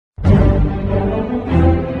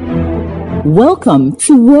Welcome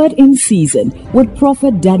to Word in Season with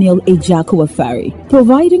Prophet Daniel Ejaku Afari,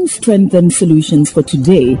 providing strength and solutions for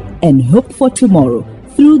today and hope for tomorrow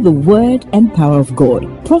through the Word and power of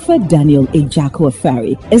God. Prophet Daniel Ejaku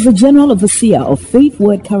Afari is the General Overseer of Faith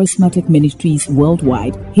Word Charismatic Ministries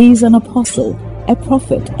worldwide. He is an apostle, a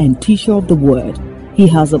prophet, and teacher of the Word. He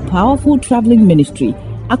has a powerful traveling ministry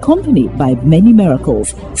accompanied by many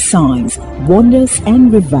miracles, signs, wonders,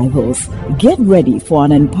 and revivals. Get ready for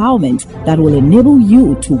an empowerment that will enable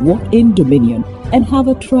you to walk in dominion and have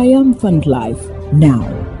a triumphant life. Now,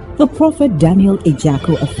 the Prophet Daniel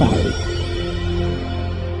Ejaku Afari.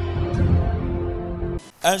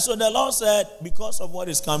 And so the Lord said, because of what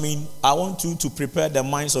is coming, I want you to prepare the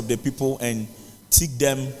minds of the people and teach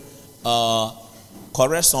them,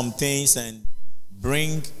 correct some things, and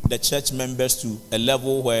bring the church members to a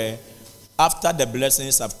level where after the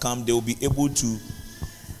blessings have come, they will be able to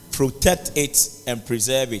protect it and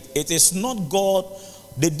preserve it. It is not God.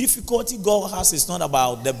 The difficulty God has is not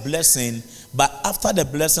about the blessing, but after the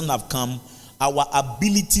blessing have come, our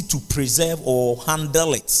ability to preserve or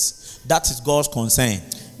handle it. That is God's concern.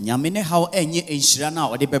 Nyamene how enye enhyirana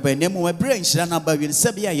ode bebenemu ebre enhyirana ba wi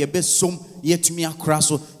sebia ye besom yetumi akora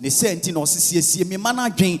so ne senti na osesiesie me mana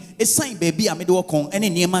adwen esan baby a mede wokon ene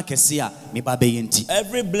niema kese a me ba beyenti.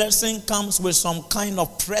 Every blessing comes with some kind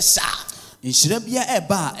of pressure. Enhyira bia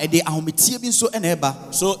eba ede ahometie bi nso ene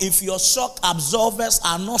eba. So if your shock absorbers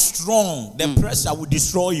are not strong, the pressure will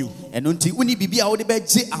destroy you. Eno nti uni bibia wode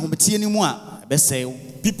beje ahometie ni mu a besew.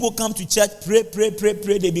 People come to church, pray.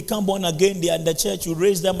 They become born again. They are in the church. You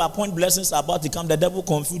raise them up. When blessings are about to come, the devil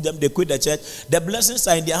confuse them. They quit the church. The blessings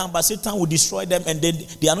are in their hand, but Satan will destroy them, and then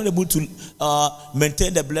they are not able to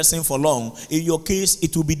maintain the blessing for long. In your case,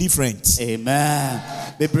 it will be different. Amen.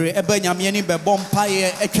 Bebre ebe nyame ni be bompa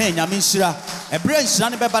ye etwen nyame nhira. Ebre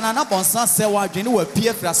nhira ne be banana bonsa se wa adwene wa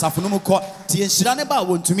pie fra safo no mu ko. Tie nhira ne ba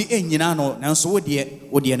wontumi enyina no, nanso wo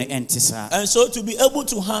de ne entisa. And so to be able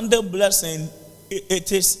to handle blessing,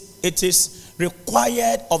 it is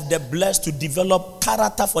required of the blessed to develop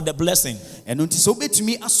character for the blessing. And until so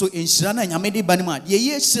betumi aso enhyira na nyame de banima de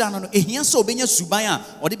ye hyira no ehia so obenya suban a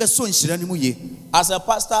ode be so enhyira ne mu ye. As a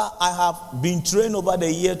pastor, I have been trained over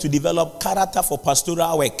the year to develop character for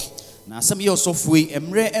pastoral work. Na asem ye osofo e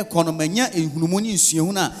emre ekonomanya ehunumu ni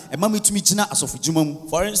nsuehu na ema metumi gina asofo djuma mu.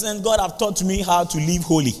 For instance, God have taught me how to live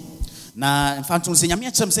holy. God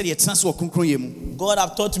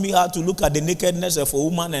have taught me how to look at the nakedness of a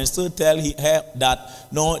woman and still tell her that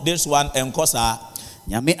no, this one enkosa.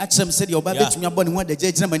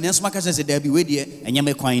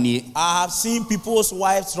 I have seen people's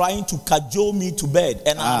wives trying to cajole me to bed,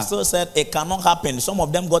 and I have still said it cannot happen. Some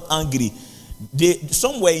of them got angry.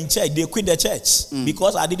 Some were in church, they quit the church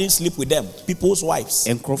because I didn't sleep with them. People's wives.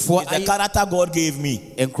 It's the character God gave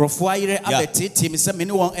me.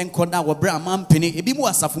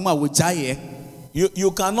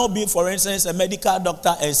 You cannot be, for instance, a medical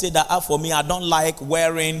doctor and say that for me, I don't like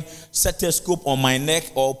wearing stethoscope on my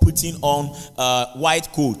neck or putting on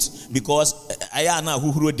white coat because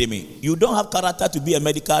you don't have character to be a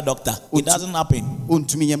medical doctor. It doesn't happen. You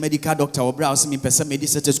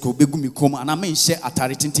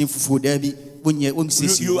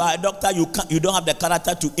are a doctor, you don't have the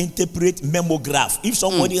character to interpret mammograph. If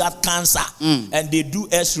somebody has cancer and they do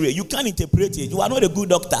X-ray, you can't interpret it. You are not a good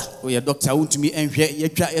doctor.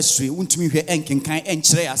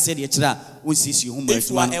 If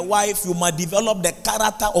you are a wife, you must develop the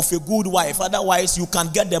character of a good wife. Otherwise, you can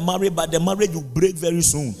get the marriage, but the marriage will break very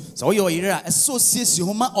soon.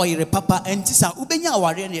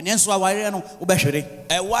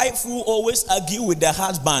 A wife who always argue with the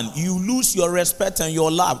husband, you lose your respect and your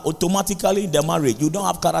love automatically in the marriage. You don't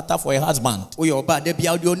have character for a husband.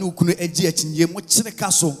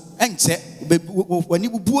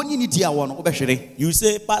 You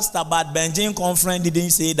say, Pastor, but Benjamin Conference didn't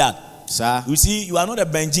say that. Sir. You see, you are not a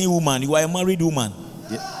Benjamin woman, you are a married woman.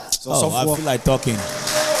 Yeah. I feel like talking.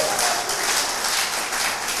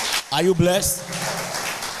 Are you blessed?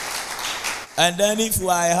 And then if you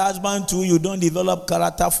are a husband too, you don't develop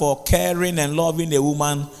character for caring and loving a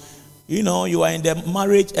woman. You know, you are in the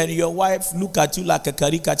marriage and your wife look at you like a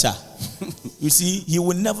caricature. You see, he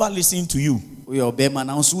will never listen to you. You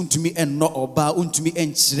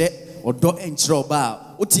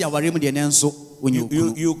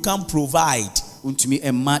can't provide.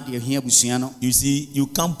 You see, you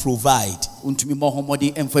can't provide.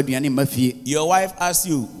 Your wife asks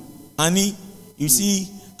you, Annie, you see,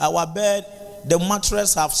 our bed, the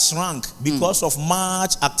mattress have shrunk because of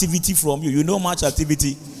much activity from you. You know much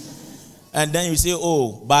activity. And then you say,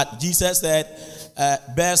 oh, but Jesus said,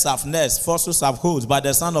 birds have nests, fossils have holes, but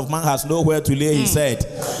the Son of Man has nowhere to lay his head.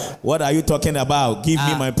 What are you talking about? Give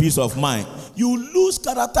me my peace of mind. You lose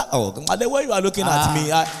character. Oh, the way you are looking at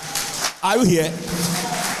me, are you here?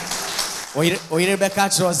 Rebecca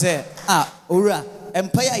say, Ora,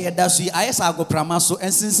 Empire Yadashi, Ayasago Pramaso,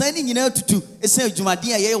 and since sending you know to two, a say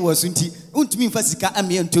Jumadia was Untimi Fasika and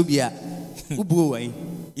me and Tobia.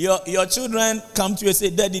 Your children come to you and say,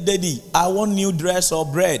 Daddy, I want new dress or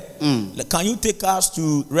bread. Can you take us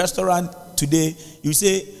to restaurant today? You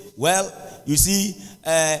say, well, you see,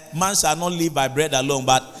 man shall not live by bread alone,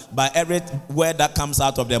 but by every word that comes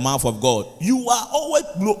out of the mouth of God. You are always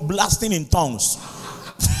blasting in tongues.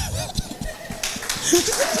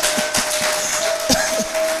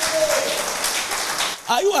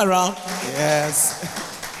 Are you around? Yes.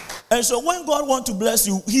 And so when God wants to bless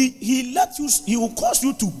you, he will cause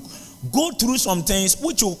you to go through some things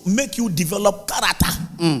which will make you develop character.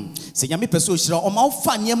 And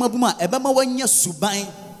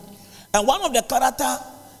one of the character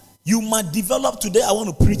you must develop today, I want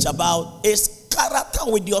to preach about, is character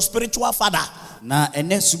with your spiritual father.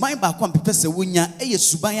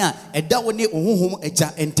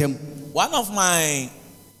 One of my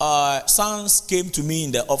sons came to me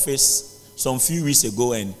in the office some few weeks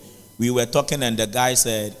ago, and we were talking, and the guy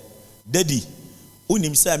said, Daddy,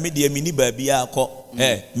 unim say me de mini baby ako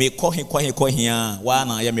me ko hia wa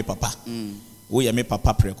na ya me papa. We ya me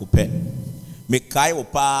papa preocupe. Me kai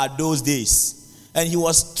opa those days. And he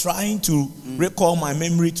was trying to recall my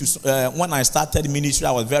memory to when I started ministry.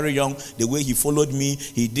 I was very young. The way he followed me,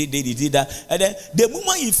 he did that. And then the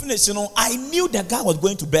moment he finished, I knew the guy was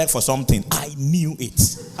going to beg for something. I knew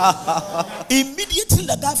it. Immediately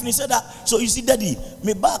the guy finished, said that. So you see, Daddy,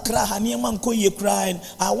 me back crying.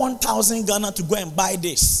 I want 1,000 Ghana to go and buy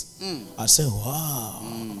this. I said, wow.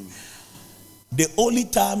 The only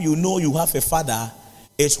time you know you have a father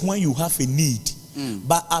is when you have a need.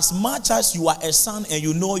 But as much as you are a son and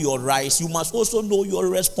you know your rights, you must also know your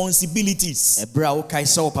responsibilities. Then I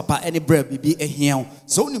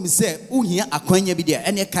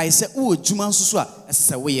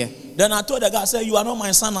told the guy, I said, you are not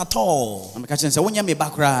my son at all. And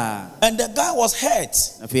the guy was hurt.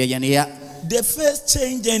 The face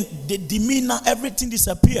changed and the demeanor, everything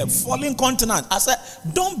disappeared. Falling continent. I said,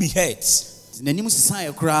 don't be hurt.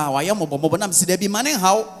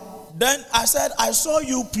 Then I said, I saw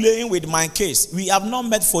you playing with my case. We have not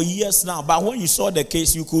met for years now, but when you saw the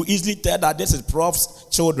case, you could easily tell that this is Prof's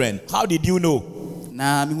children. How did you know?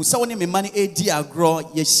 And then he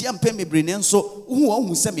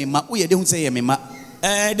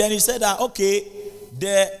said that, okay,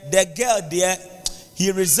 the girl there,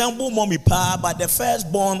 he resembled mommy pa, but the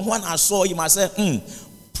firstborn, when I saw him, I said,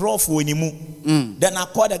 Prof. Then I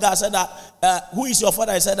called the guy, I said that, who is your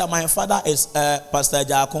father? He said that my father is Pastor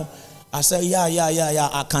Jaco. I said, yeah,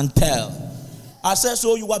 I can tell. I said,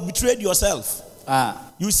 so you have betrayed yourself.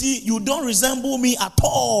 You see, you don't resemble me at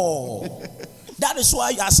all. That is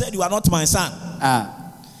why I said you are not my son.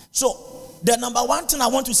 So, the number one thing I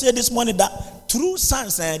want to say this morning, that true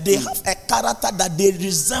sons, they have a character that they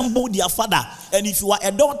resemble their father. And if you are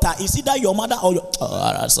a daughter, it's either your mother or your...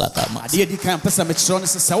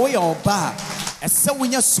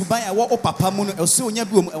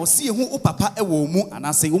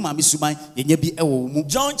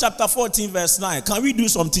 John chapter 14 verse 9. Can we do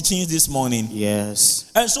some teachings this morning?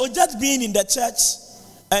 Yes. And so just being in the church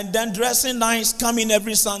and then dressing nice, coming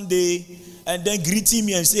every Sunday, and then greeting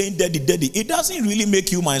me and saying, Daddy, it doesn't really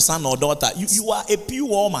make you my son or daughter. You are a pure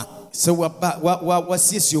woman. So what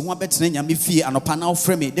says you want better than me fear and upon our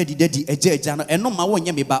frame, Daddy, a judge, and no my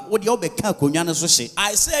but what you be calculating so say.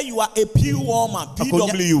 I say you are a pure woman,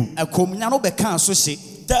 PW. A communal becan so say.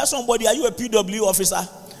 Tell somebody, are you a PW officer?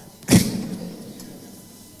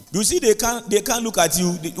 You see, they can't look at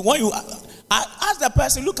you. When you ask the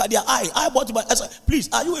person, look at their eye. I bought you, please,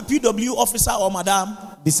 are you a PW officer or madam?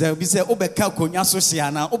 Or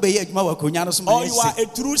you are a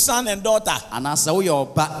true son and daughter.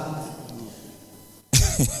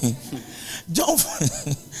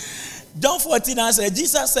 John 14 said,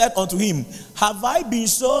 Jesus said unto him, have I been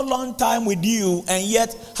so long time with you, and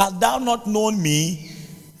yet hast thou not known me,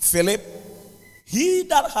 Philip? He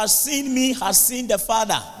that has seen me has seen the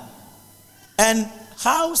Father. And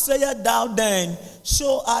how sayest thou then,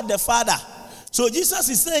 show us the Father? So Jesus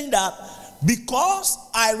is saying that because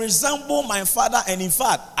I resemble my father, and in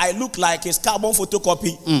fact, I look like his carbon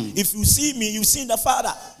photocopy. If you see me, you see the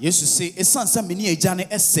Father. Yes, you see, it's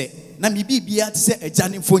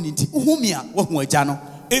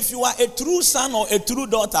if you are a true son or a true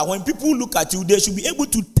daughter, when people look at you, they should be able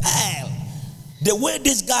to tell the way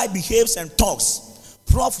this guy behaves and talks.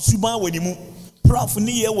 Prof Suban wenimu, Prof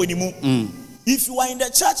Niye wenimu. If you are in the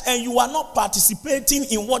church and you are not participating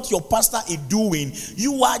in what your pastor is doing,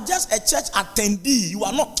 you are just a church attendee. You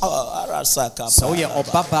are not. So yeah,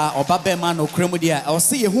 Obaba man or Cremodia. I'll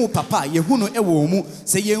say you papa, you who know a woman.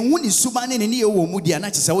 Say you who is Suban and near Womudia,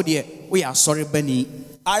 not Saudi. We are sorry, Benny.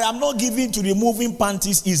 I am not given to removing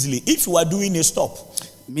panties easily. If you are doing a stop,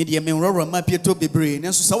 media men roll my peer to be brain.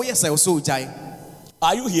 And so yes, I was so jai.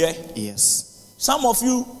 Are you here? Yes. Some of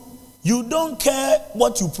you. You don't care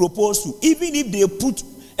what you propose to. Even if they put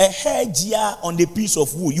a hair gear on the piece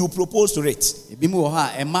of wood, you propose to it.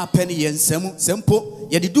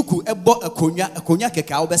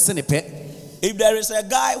 If there is a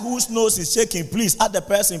guy whose nose is shaking, please ask the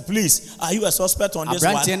person, please, are you a suspect on this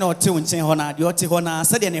one?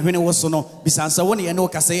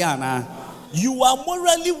 You are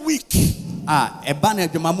morally weak.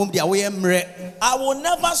 I will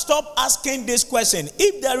never stop asking this question.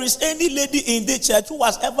 If there is any lady in the church who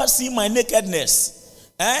has ever seen my nakedness,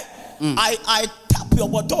 I tap your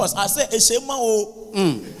buttons. I say,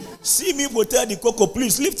 see me hotel the cocoa,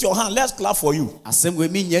 please lift your hand. Let's clap for you.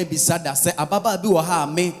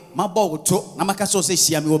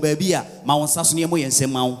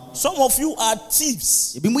 Some of you are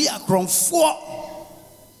thieves.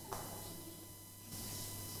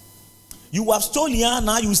 You have stolen,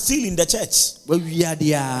 now you steal in the church.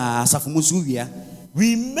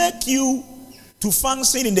 We make you to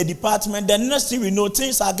function in the department. The next thing we know,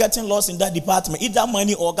 things are getting lost in that department, either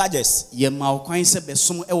money or gadgets.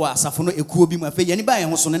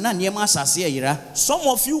 Some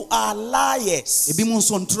of you are liars.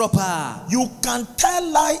 You can tell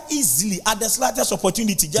lie easily at the slightest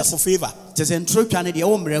opportunity just for favor.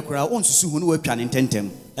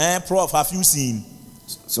 Prof, have you seen?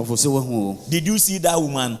 Did you see that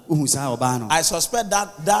woman? I suspect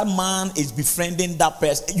that man is befriending that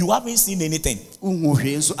person. You haven't seen anything.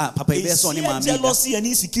 It's jealousy and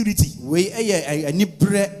insecurity.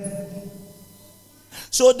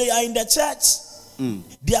 So they are in the church.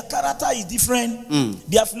 Their character is different.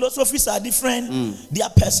 Their philosophies are different. Their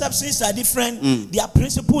perceptions are different. Their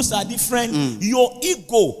principles are different. Your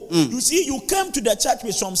ego. You see, you came to the church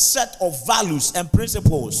with some set of values and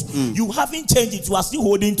principles. You haven't changed it. You are still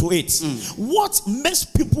holding to it. What makes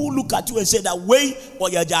people look at you and say that way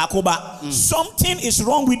or you're Jacoba? Something is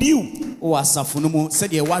wrong with you.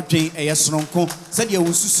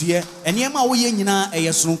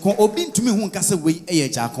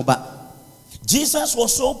 Jesus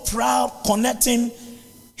was so proud connecting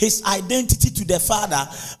his identity to the Father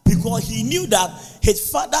because he knew that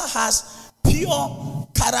his Father has pure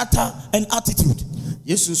character and attitude.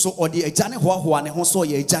 If you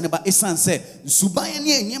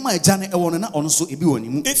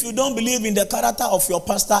don't believe in the character of your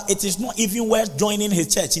pastor, it is not even worth joining his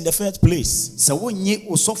church in the first place. But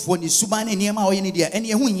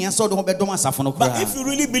if you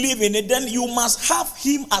really believe in it, then you must have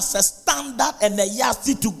him as a standard and a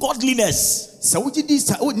yardstick to godliness.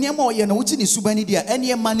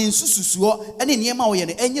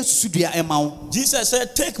 Jesus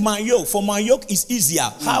said, take my yoke, for my yoke is easier.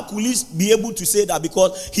 How could he be able to say that?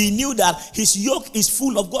 Because he knew that his yoke is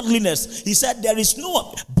full of godliness. He said, there is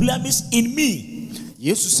no blemish in me.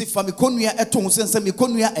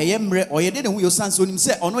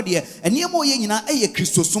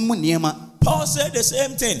 Paul said the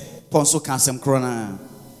same thing.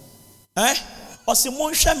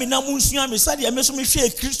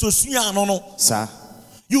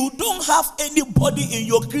 You don't have anybody in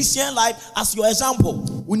your Christian life as your example.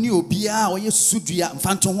 You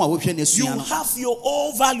have your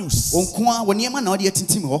own values. And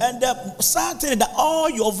the sad thing is that all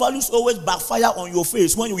your values always backfire on your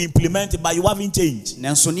face when you implement it, but you haven't changed. Today,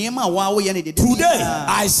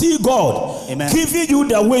 I see God giving you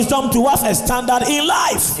the wisdom to have a standard in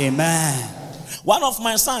life. Amen. One of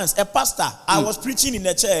my sons, a pastor, I was preaching in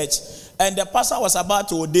the church, and the pastor was about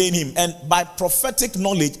to ordain him. And by prophetic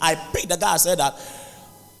knowledge, I picked the guy and said that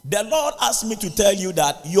the Lord asked me to tell you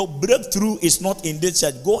that your breakthrough is not in this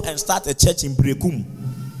church. Go and start a church in Brekum.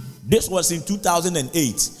 This was in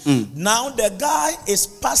 2008. Now the guy is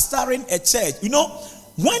pastoring a church. You know,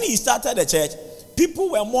 when he started the church, people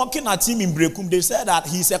were mocking at him in Brekum. They said that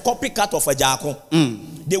he's a copycat of a Jacob.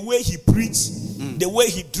 The way he preached, the way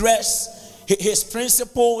he dressed, his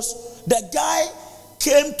principles. The guy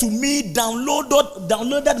came to me,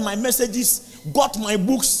 downloaded my messages, got my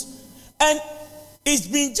books, and it's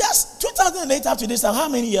been just 2008 up to this. How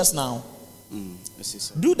many years now?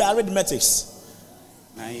 Do the arithmetics.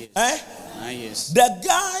 Yes. The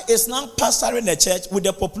guy is now pastoring a church with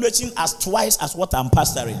the population as twice as what I'm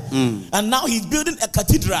pastoring. And now he's building a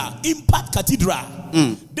cathedral, Impact Cathedral.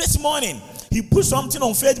 This morning, he put something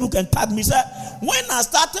on Facebook and tagged me. Said, when I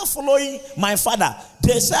started following my father,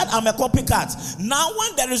 they said I'm a copycat. Now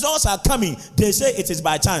when the results are coming, they say it is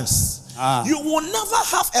by chance. You will never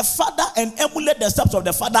have a father and emulate the steps of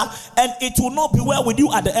the father, and it will not be well with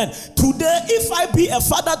you at the end. Today, if I be a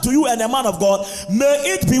father to you and a man of God,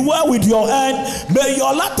 may it be well with your end. May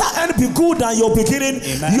your latter end be good than your beginning.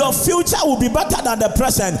 Amen. Your future will be better than the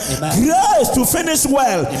present. Amen. Grace to finish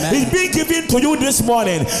well is being given to you this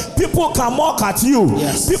morning. People can mock at you.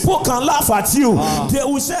 Yes. People can laugh at you. They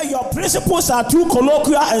will say your principles are too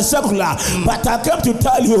colloquial and secular. But I came to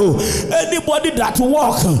tell you, anybody that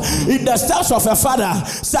walk in the steps of a father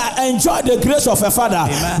shall enjoy the grace of a father.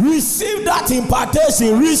 Amen. Receive that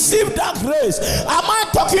impartation. Receive that grace. Am I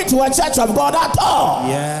talking to a church of God at all?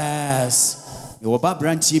 Yes. Your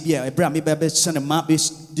branch be a Abraham baby son of my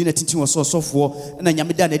dinner teaching was so for and then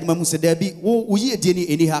Yamidan Edmund said there be we didn't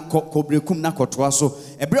anyhow cobrecum nacotraso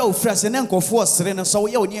a brow fresh and uncle for Serena so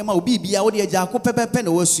you near my baby out there Jacob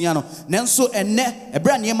Pen was Siano Nanso and ne a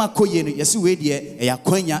brand near my coyen yes we dear a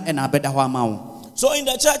coina and a better mount. So in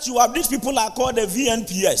the church you have these people are called the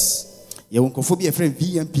VNPS. You won't be a friend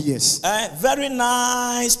VNPS. Very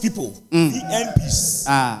nice people. VNPs.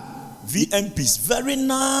 VNPs, very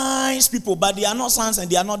nice people, but they are not sons and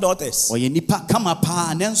they are not daughters. They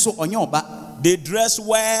dress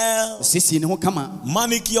well,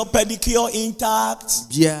 manicure, pedicure intact.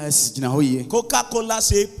 Yes, Coca-Cola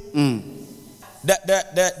shape.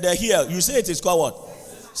 The here, you say it is called what?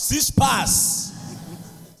 6 packs.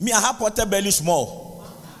 Me, I have water belly small.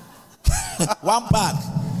 1 pack.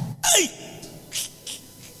 Hey!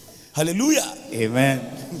 Hallelujah. Amen.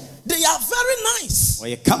 They are very nice.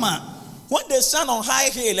 Come on. When they stand on high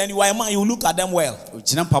hill and you are a man, you look at them well.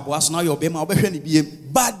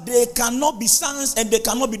 But they cannot be sons and they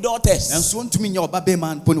cannot be daughters.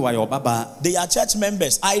 They are church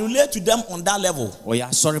members. I relate to them on that level.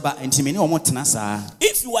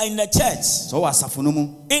 If you are in the church,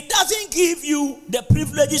 it doesn't give you the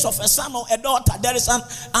privileges of a son or a daughter. There is an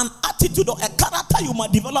attitude or a character you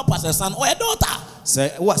must develop as a son or a daughter. For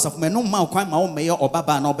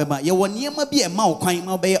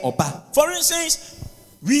instance,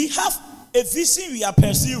 we have a vision we are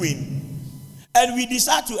pursuing, and we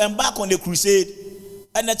decide to embark on a crusade,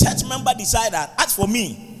 and the church member decided that, as for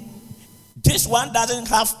me, this one doesn't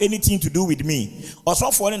have anything to do with me. Or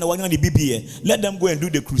so for the one on the BBA, let them go and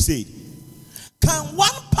do the crusade. Can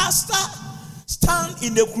one pastor stand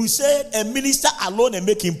in the crusade and minister alone and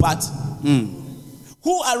make impact?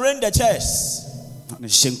 Who arranged the chairs? Who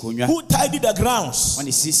tidied the grounds? Who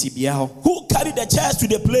carried the chairs to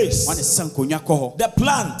the place? The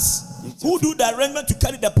plants. Who do the arrangement to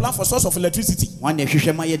carry the plant for source of electricity? You are in the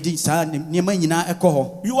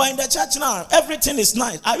church now. Everything is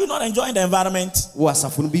nice. Are you not enjoying the environment?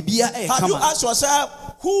 Have you asked yourself,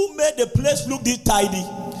 who made the place look this tidy?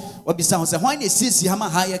 Every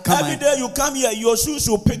day you come here, your shoes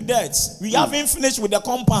will pick dirt. We haven't finished with the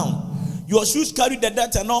compound. Your shoes carry the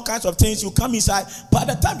dirt and all kinds of things. You come inside. By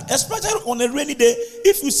the time, especially on a rainy day,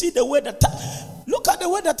 if you see the way look at the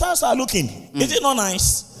way the tiles are looking. Is it not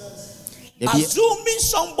nice? Assuming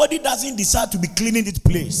somebody doesn't decide to be cleaning this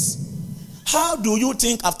place, how do you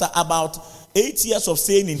think after about 8 years of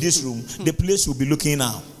staying in this room, the place will be looking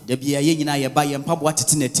now? There be a yen I buy and pub what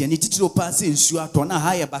it in a tito pass in Suatona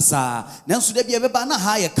higher basa. Nanso there be a bana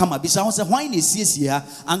higher come up. Besides, a wine is here,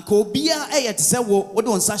 and Cobia at Sewo, what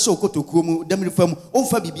don't Sasho go to Kumu, Demifum,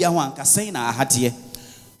 Ofa Bibia one, Casena had here.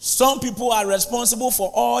 Some people are responsible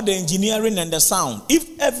for all the engineering and the sound.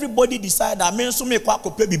 If everybody decide that men so make what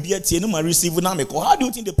pay BBT no receive na make, how do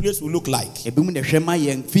you think the place will look like? Ebum de hwema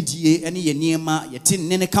yen fidie ene ye niema ye tin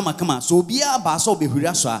ne kama so bia ba so be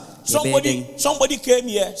hura so a somebody came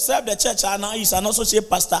here, served the church, and now he's an associate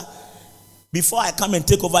pastor. Before I come and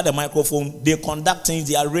take over the microphone, they conduct things,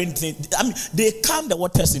 they arrange things. I mean, they calm the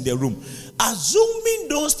waters in the room. Assuming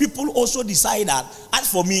those people also decide that, as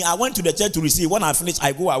for me, I went to the church to receive. When I finish,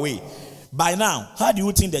 I go away. By now, how do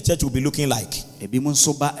you think the church will be looking like?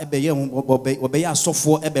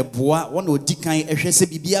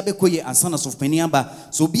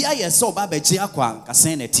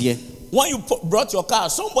 When you brought your car,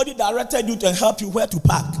 somebody directed you to help you where to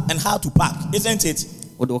park and how to park, isn't it?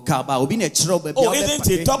 Oh, isn't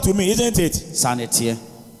it? Talk to me, isn't it?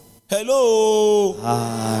 Hello.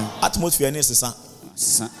 Atmosphere necessary.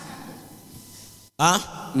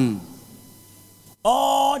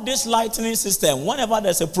 All this lighting system, whenever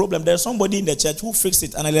there's a problem, there's somebody in the church who fixes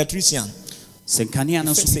it, an electrician. Somebody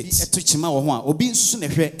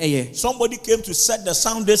came to set the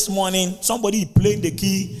sound this morning. Somebody playing the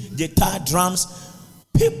key, guitar, drums.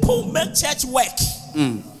 People make church work.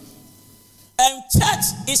 And church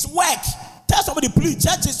is work. Tell somebody, please,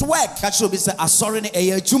 church is work.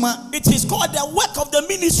 It is called the work of the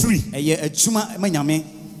ministry.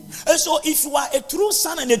 And so if you are a true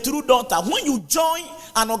son and a true daughter, when you join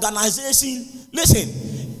an organization, listen,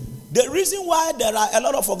 the reason why there are a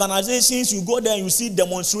lot of organizations, you go there and you see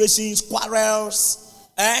demonstrations, quarrels,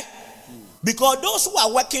 because those who are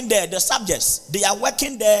working there, the subjects, they are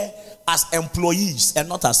working there as employees and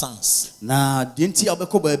not as sons.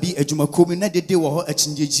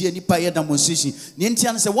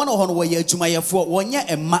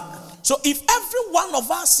 So if every one of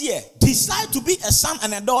us here decide to be a son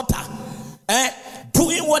and a daughter,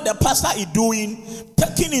 doing what the pastor is doing,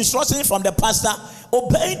 taking instructions from the pastor,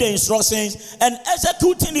 obeying the instructions, and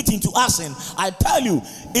executing it into action, I tell you,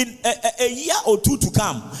 in a year or two to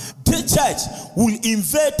come, this church will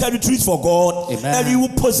invade territories for God. Amen. And we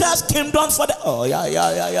will possess kingdoms for the. Oh, yeah.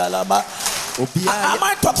 Am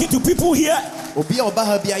I talking to people here? Then we have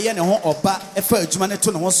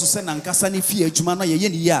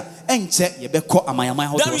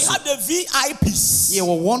the VIPs.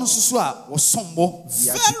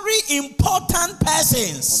 Very important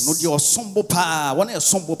persons.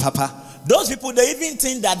 Those people, they even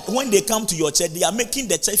think that when they come to your church, they are making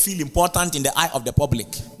the church feel important in the eye of the public.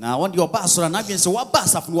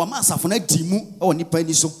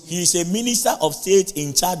 He is a minister of state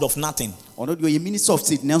in charge of nothing.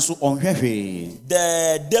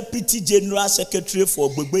 The deputy general secretary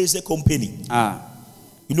for Gbegbeeze company.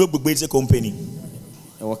 You know Gbegbeeze company?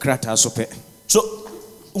 So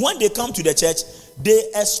when they come to the church,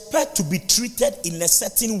 they expect to be treated in a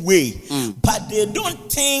certain way, but they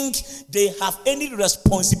don't think they have any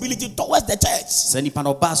responsibility towards the church.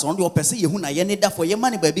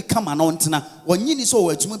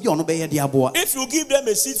 If you give them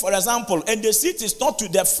a seat, for example, and the seat is not to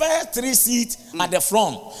the first 3 seats at the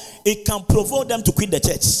front, it can provoke them to quit the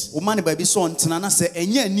church.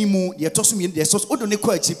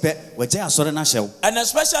 And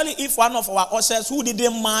especially if one of our ushers who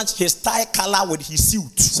didn't match his tie color with his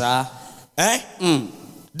suit,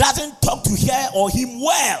 doesn't talk to her or him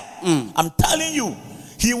well, I'm telling you,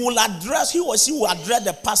 he or she will address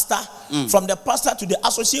the pastor, from the pastor to the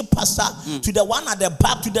associate pastor, to the one at the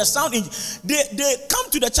back, to the sound. They come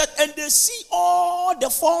to the church and they see all the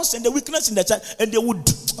faults and the weakness in the church, and they would,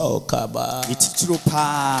 Kaba. It's true,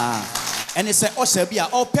 pa. And they say,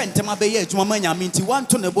 all pentama be ye, minti one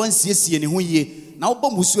to the one CC now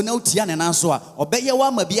bomusu na utia ne nanso a obeye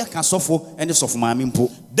wa ma bia ka sofo ene sofo maame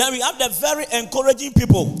mpo. Then we have the very encouraging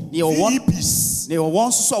people. They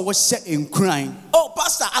want so wo hye enkran. Oh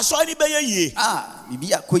pastor, aso ni be ye.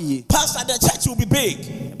 Bibia koye. Pastor, the church will be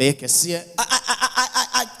big. Be kese.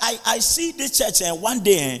 I see this church and one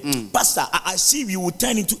day, pastor, I see we will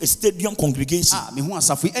turn into a stadium congregation. Me hu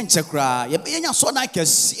asafo enche kra. Ye be nya so na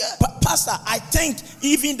kese. Pastor, I think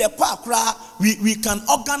even the kwakra we can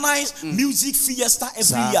organize music fiesta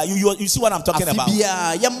every year. You see what I'm talking about?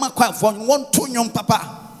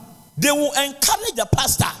 They will encourage the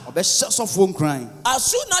pastor. As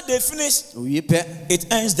soon as they finish, it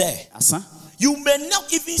ends there. You may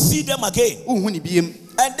not even see them again.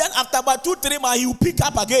 And then after about 2-3 months, you pick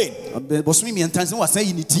up again.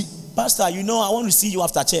 Pastor, you know, I want to see you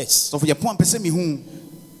after church.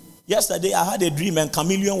 Yesterday, I had a dream and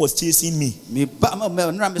Chameleon was chasing me. You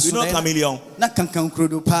know Chameleon?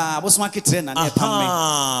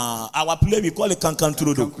 Our play, we call it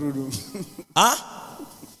Kankan-Trudo.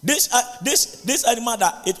 This animal,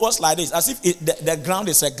 that it was like this, as if the ground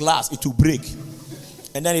is a glass, it will break.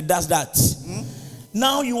 And then it does that.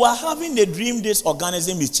 Now you are having a dream this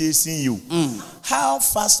organism is chasing you. How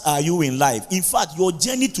fast are you in life? In fact, your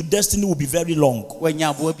journey to destiny will be very long.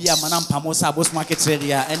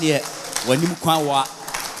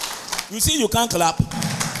 You see, you can't clap.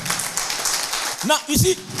 Now, you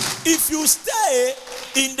see, if you stay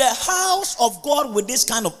in the house of God with this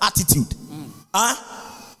kind of attitude,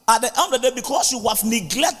 at the end of the day, because you have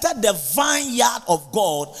neglected the vineyard of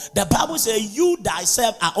God, the Bible says you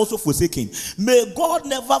thyself are also forsaken. May God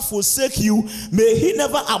never forsake you. May He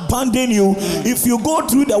never abandon you. If you go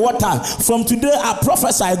through the water, from today I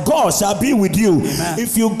prophesy God shall be with you. Amen.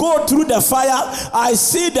 If you go through the fire, I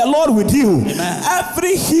see the Lord with you. Amen.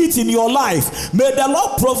 Every heat in your life, may the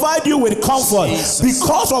Lord provide you with comfort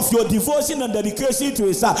because of your devotion and dedication to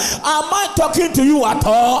His Son. Am I talking to you at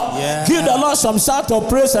all? Yeah. Give the Lord some shout of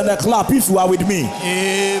praise and a clap if you are with me.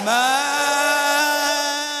 Amen.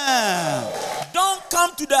 Don't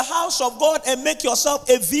come to the house of God and make yourself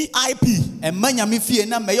a VIP. Then we have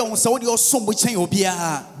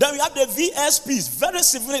the VSPs, very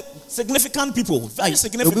significant people. Very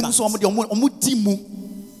significant.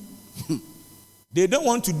 They don't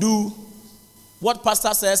want to do what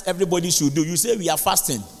pastor says everybody should do. You say we are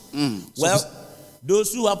fasting. Well,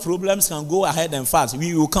 those who have problems can go ahead and fast.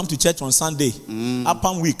 We will come to church on Sunday.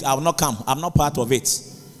 Upon week, I will not come. I'm not part of it.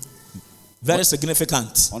 Very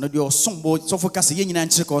significant. Well,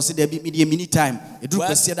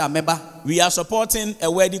 we are supporting a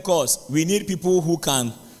wedding cause. We need people who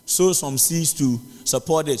can sow some seeds to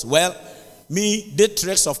support it. Well, me, the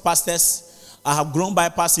tricks of pastors, I have grown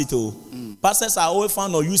bypass it. Pastors are always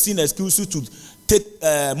found or using excuses to take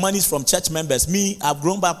monies from church members. Me, I've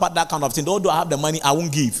grown bypass that kind of thing. Although I have the money, I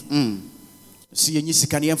won't give. See, you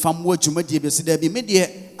can hear from what you may be media.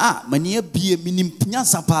 Mania be a minim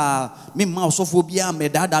piansapa, me mouse of Obia, me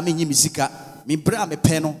dada, me misika, me bra me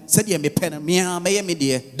penno, said ye me pen, me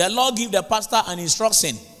media. The Lord give the pastor an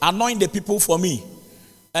instruction, anoint the people for me.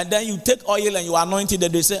 And then you take oil and you anoint it,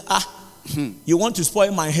 and they say, you want to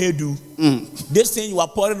spoil my hairdo. This thing you are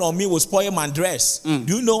pouring on me will spoil my dress. Do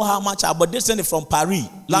you know how much I bought this thing from Paris,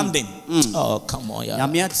 London? Oh, come on, yeah.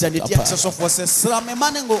 The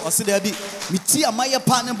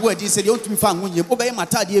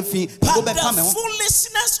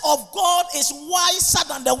foolishness of God is wiser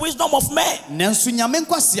than the wisdom of men. For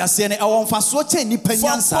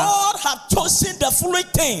God have chosen the foolish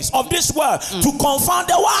things of this world to confound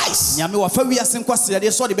the wise. So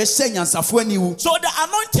the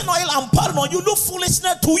anointing oil I'm pouring on you look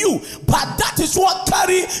foolishness to you, but that is what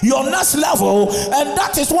carry your next level, and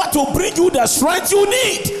that is what will bring you the strength you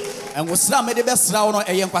need. And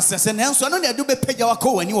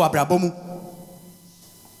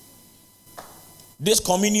this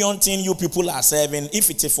communion thing you people are serving, if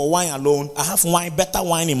it is for wine alone, I have wine, better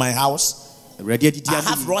wine in my house. I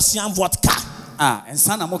have Russian vodka.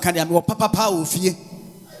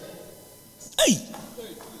 Hey.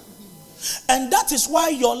 And that is why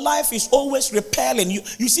your life is always repelling. You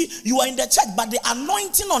see, you are in the church, but the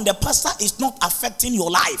anointing on the pastor is not affecting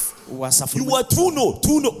your life. You are too no.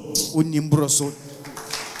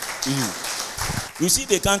 You see,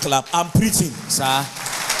 they can't clap. I'm preaching. Sir.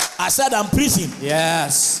 I said I'm preaching.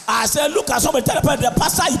 Yes. I said, look at somebody. Tell the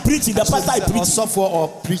pastor is preaching. The pastor is preaching. Also for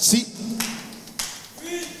preaching.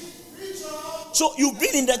 So you've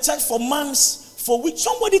been in the church for months, for which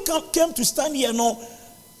somebody came to stand here now.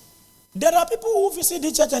 There are people who visit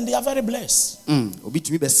the church and they are very blessed. And they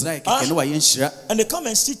come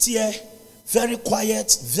and sit here, very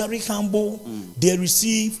quiet, very humble. They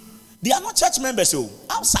receive. They are not church members, so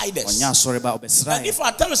outsiders. And if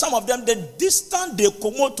I tell you some of them, the distance they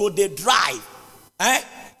come to, they drive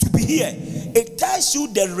to be here, it tells you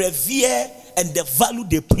the revere and the value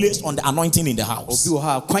they place on the anointing in the house. And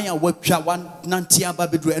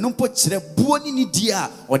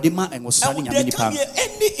they can hear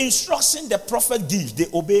any instruction the prophet gives, they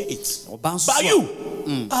obey it. By you.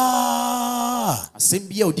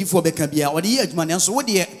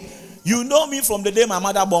 You know me from the day my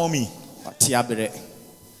mother born me.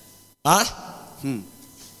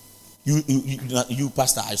 You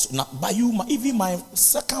pastor, by you, even my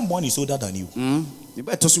second born is older than you.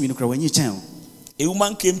 A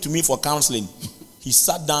woman came to me for counseling. He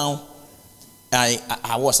sat down.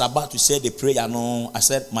 I was about to say the prayer. No, I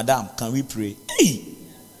said, Madam, can we pray? Hey,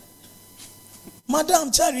 Madam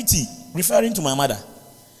Charity, referring to my mother.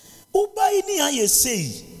 Uba ini aye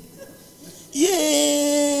say,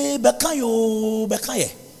 ye bekayo bekaye.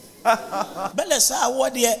 Bele sa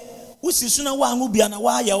wadiye. Usi suna wa ngubi ana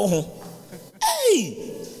wa ye oho. Hey,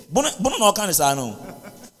 bono no kan sa no.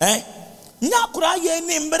 Nyakura ye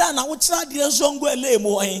ni mbra na wo kira de zongo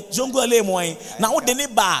elemo na wo de ne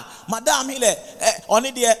ba madam ile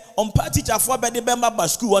oni de ompa teacher for be de bemba ba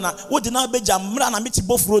school na wo de na be jam mbra na meti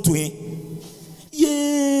bofuro to he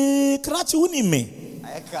ye krachi woni me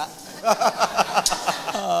ayeka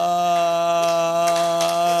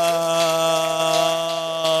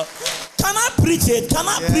can I preach it?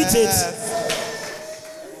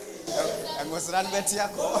 I was ran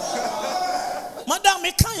betiako. Madam,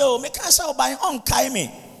 me can't say by on Kaime.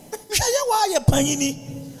 Shaya why you panini?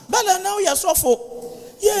 Bella now you're so for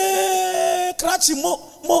yeah, cratchy mo.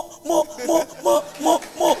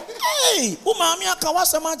 Hey, Umami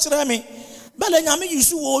Akawasa Machremi. Bella Yami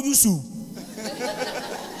Yusu.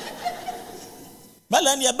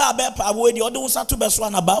 Bella near Baba Power, the other ones are to best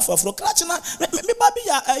one about for Cratchina. Me baby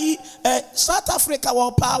South Africa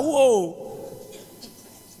or Power.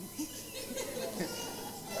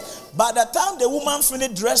 By the time the woman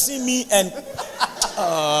finished dressing me and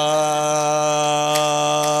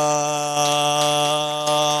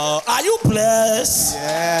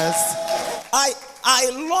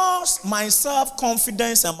my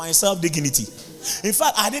self-confidence and my self-dignity. In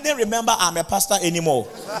fact, I didn't remember I'm a pastor anymore.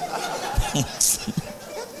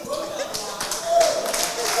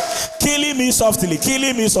 Killing me softly.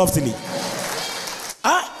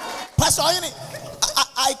 Pastor,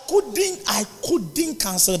 I couldn't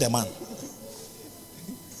cancel the man.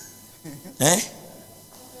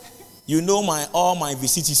 You know all my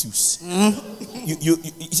vicissitudes. You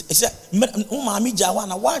said, "Mami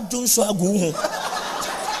Jawana, why don't you go?"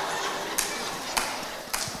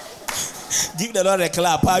 Give the Lord a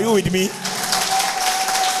clap. Are you with me?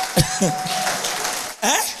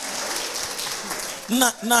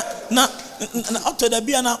 Na after the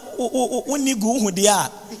biana when you go who they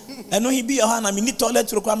are. I know he be a hand. I mean, toilet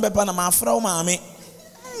to come back and my frau mommy.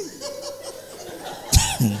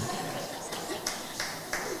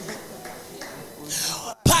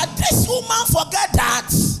 But this woman forget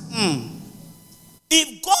that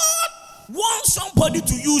if God wants somebody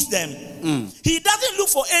to use them, he doesn't look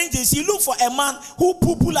for angels. He looks for a man who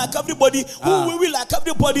poo like everybody, who will like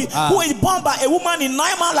everybody, who is born by a woman in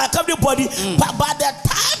 9 months like everybody. But by the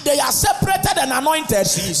time they are separated and anointed,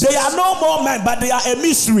 they are no more men, but they are a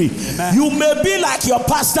mystery. Amen. You may be like your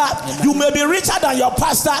pastor, you may be richer than your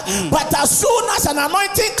pastor, but as soon as an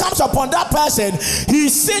anointing comes upon that person, he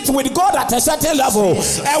sits with God at a certain level.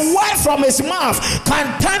 A word from his mouth can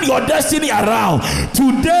turn your destiny around.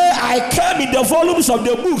 Today I came in the volumes of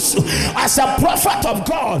the books as a prophet of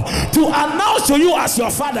God to announce to you as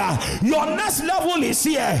your father, your next level is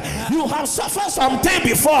here. You have suffered something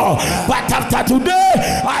before, but after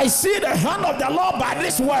today I see the hand of the Lord by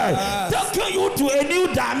this word taking you to a new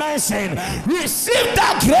dimension. Receive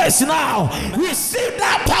that grace now. Receive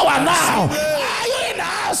that power now. Are you in the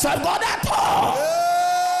house of God at all?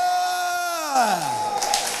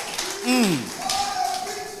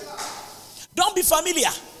 Don't be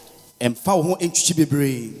familiar.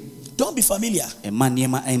 Don't be familiar.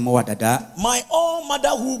 My own mother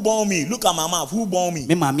who born me. Look at my mouth. Who born me?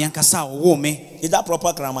 Is that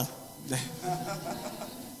proper grammar?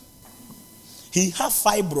 He had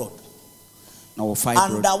fibroid.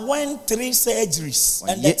 Underwent 3 surgeries.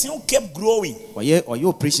 And the thing kept growing. I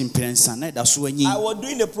was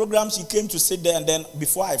doing the program. She came to sit there. And then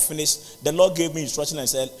before I finished, the Lord gave me instruction and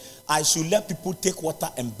said, I should let people take water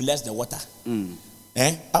and bless the water.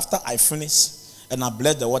 After I finished and I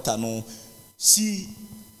blessed the water, she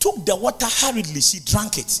took the water hurriedly. She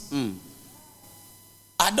drank it.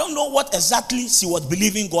 I don't know what exactly she was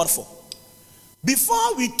believing God for.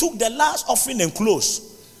 Before we took the last offering and close,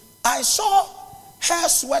 I saw her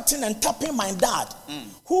sweating and tapping my dad,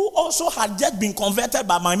 who also had just been converted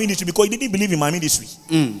by my ministry because he didn't believe in my ministry.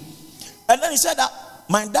 And then he said that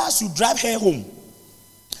my dad should drive her home.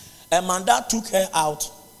 And my dad took her out,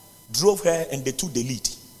 drove her, and they took the lead.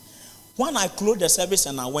 When I closed the service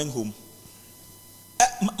and I went home,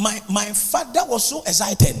 my father was so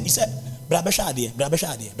excited. He said, Brabeshadie.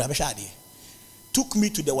 Took me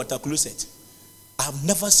to the water closet. I've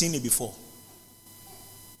never seen it before.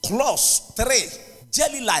 Close 3,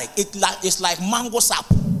 jelly-like. It's like mango sap.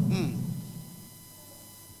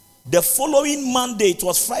 The following Monday, it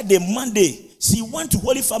was Friday, Monday, she went to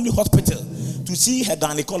Holy Family Hospital to see her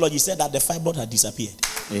gynecologist. Said that the fibroid had disappeared.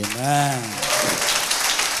 Amen.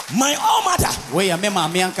 My own mother.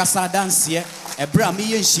 Ebra me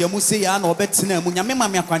yenhia mu se ya na obetina mu nyame ma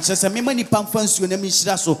me akwanche se me mani pamfa nsuo na me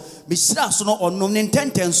hira so no onom ne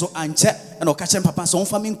ntenten so anche na okache papa so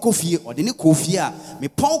onfa me nkofie ode ne kofie a me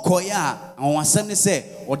pon koye a awasem ne se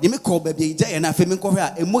ode me ko ba bia ya na afa me nkofie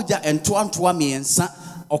a emoja entoa me ensa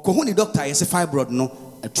okohu ni doctor yes fibroid no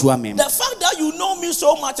atua me. The fact that you know me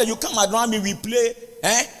so much and you come around me, we play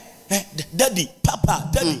daddy papa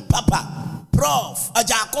prof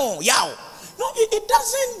ajakon yaw. No, it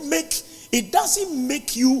doesn't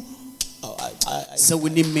make you. So we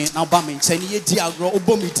need me now. But me cheni ye diagro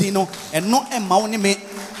ubomiti no, and no emma me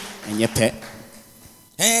and ye pet.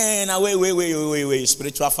 Hey, now wait,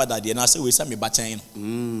 spiritual father. And I say we say me bachain.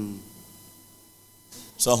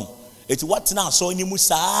 So it's what now? So you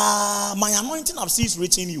musa my anointing of ceased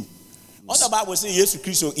reaching you. All the Bible says Jesus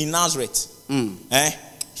Christ in Nazareth.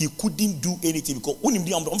 He couldn't do anything because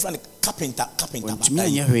I'm from the carpenter.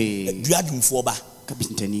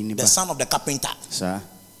 The son of the carpenter. Sir.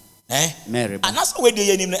 Mary. And that's where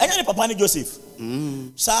the name. Any Papa ni Joseph.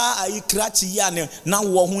 Sir, I crachi ya ne na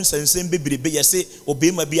wo hu nsensem bebrebe ye se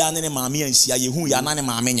obema bia ne maame ansia ye hu ya na ne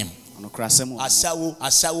maame nyem. Ono krasem.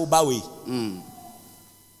 Asawo bawe.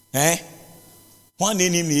 One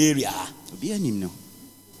name in the area. Obi anim no.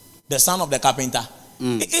 The son of the carpenter.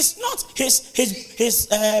 It's not his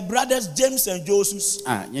brothers James and Joseph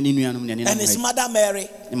and his mother Mary,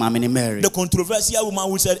 the controversial woman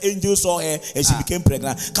who said angel saw her and she became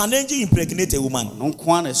pregnant. Can angel impregnate a woman?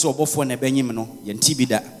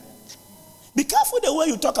 Be careful the way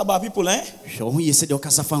you talk about people, eh? If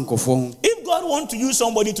God wants to use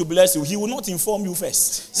somebody to bless you, he will not inform you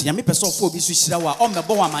first. Am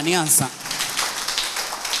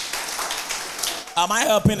I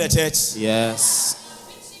helping the church? Yes.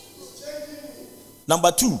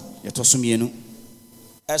 Number 2,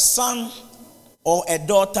 a son or a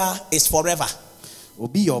daughter is forever. John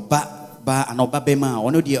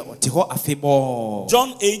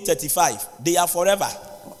 8:35, they are forever.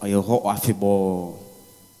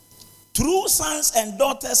 True sons and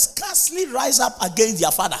daughters scarcely rise up against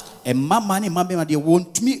their father.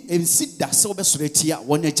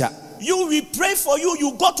 You, we pray for you,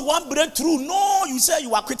 you got one breakthrough. No, you say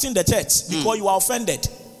you are quitting the church because you are offended.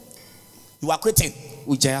 You are quitting.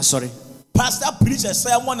 Sorry. Pastor preached a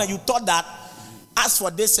sermon and you thought that, as for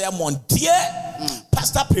this sermon, dear,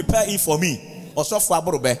 Pastor prepare it for me. Also for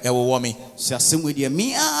me.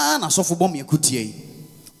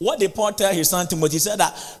 What did Paul tell his son Timothy? He said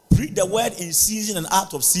that preach the word in season and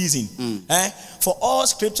out of season. For all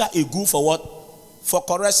scripture is good for what? For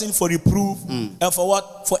correction, for reproof, and for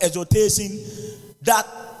what? For exhortation. That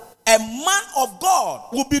a man of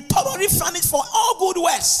God will be thoroughly furnished for all good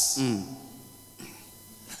works.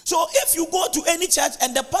 So if you go to any church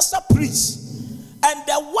and the pastor preaches and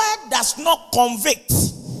the word does not convict,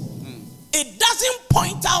 it doesn't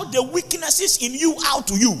point out the weaknesses in you out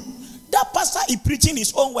to you. That pastor is preaching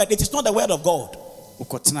his own word. It is not the word of God. You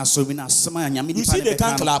see, they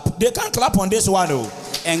can't clap. They can't clap on this one.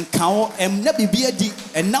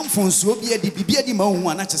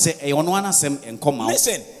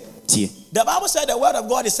 Listen, the Bible said the word of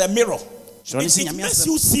God is a mirror. It makes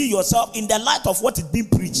you see yourself in the light of what is being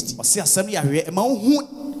preached.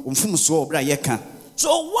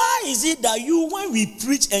 So why is it that you, when we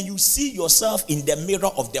preach and you see yourself in the mirror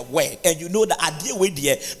of the word, and you know that idea with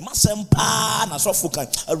the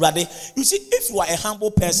you see, if you are a humble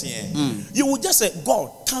person, you will just say, God,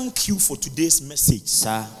 thank you for today's message.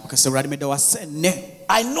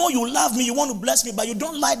 I know you love me, you want to bless me, but you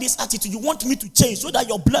don't like this attitude. You want me to change so that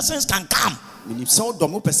your blessings can come. If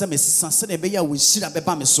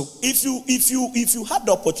you have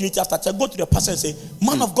the opportunity after church, go to the pastor and say,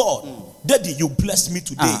 man of God, Daddy, you blessed me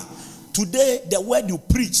today. Today, the word you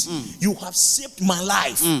preach, you have saved my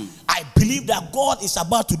life. I believe that God is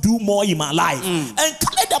about to do more in my life. And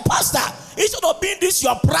tell the pastor, instead of being this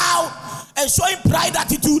your proud and showing pride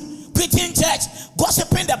attitude, quitting church,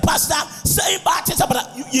 gossiping the pastor, saying bad things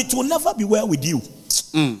about it will never be well with you.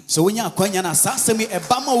 So when you are going to say me a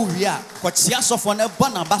bama uria, what siaso for ne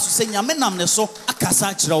bana basu say nyamenam ne so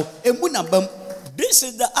akasa chiro emunabam. This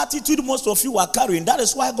is the attitude most of you are carrying. That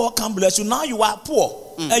is why God can't bless you. Now you are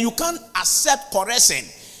poor and you can't accept correction.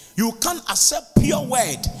 You can't accept pure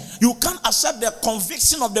word. You can't accept the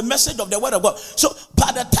conviction of the message of the word of God. So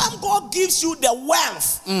by the time God gives you the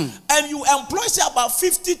wealth and you employ say about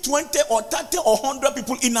 50, 20 or 30 or 100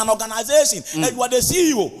 people in an organization and you are the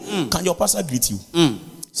CEO, can your pastor greet you?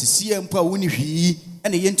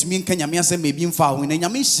 And the Yentmin Kenya say maybe in foul when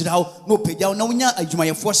Yamishao no payal no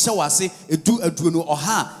Jumayafo Shawase, a duno or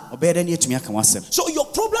ha, or better than yet to me. So your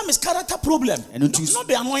problem is character problem, and not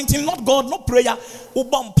the anointing, not God, not prayer,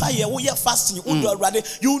 Ubampire, we are fasting,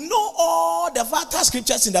 you know all the vital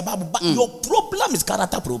scriptures in the Bible, but your problem is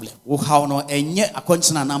character problem. How no, and yet a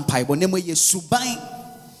consonant umpire, but name you subai.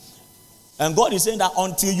 And God is saying that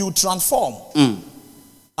until you transform,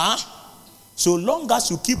 so long as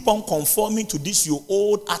you keep on conforming to this your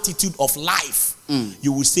old attitude of life,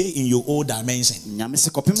 you will stay in your old dimension. You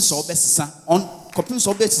see,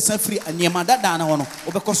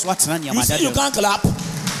 you can't clap.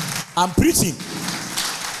 I'm preaching.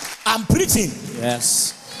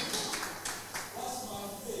 Yes.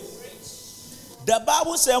 The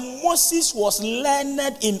Bible says Moses was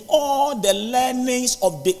learned in all the learnings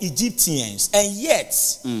of the Egyptians, and yet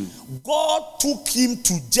God took him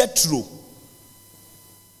to Jethro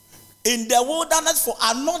in the wilderness for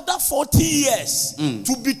another 40 years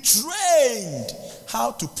to be trained how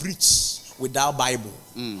to preach without Bible.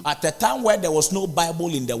 At a time where there was no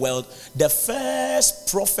Bible in the world, the first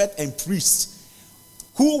prophet and priest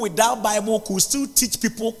who without Bible could still teach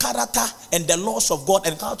people character and the laws of God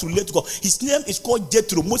and how to relate to God. His name is called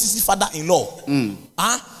Jethro, Moses' father-in-law.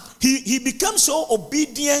 He became so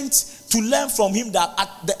obedient to learn from him that at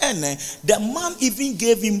the end, the man even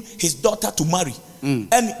gave him his daughter to marry. And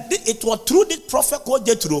it was through this prophet called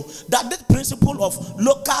Jethro that this principle of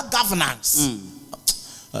local governance.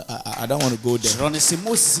 I don't want to go there. Are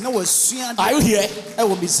you here? A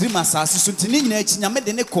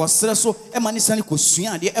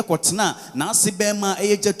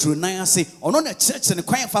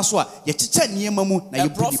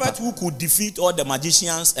prophet who could defeat all the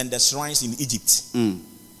magicians and the shrines in Egypt, and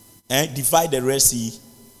divide the Red Sea,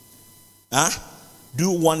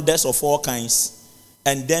 do wonders of all kinds,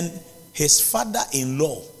 and then his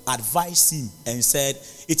father-in-law advised him and said,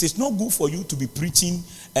 it is not good for you to be preaching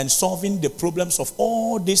and solving the problems of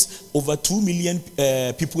all these over 2 million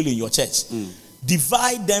people in your church.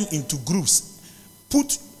 Divide them into groups,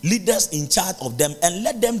 put leaders in charge of them, and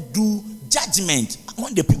let them do judgment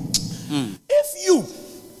among the people. If you,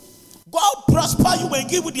 God prosper you and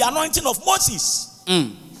give you the anointing of Moses,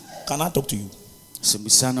 can I talk to you?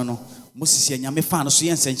 Moses nyame fa no so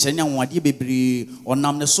yen senkyere ne anwade bebre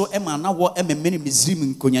onam ne so ema na wo ememene Misrim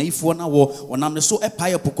nkonyayifo na wo onam ne so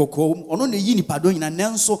epaye pokoko ono ne yi nipado nyina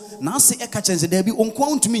nanso na ase eka kyense da bi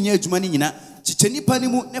onko ntumi nya adwuma ne nyina kyeche nipa ne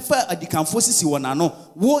mu ne fa adikanfo sisi wona no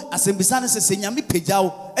wo asembisa ne se nyame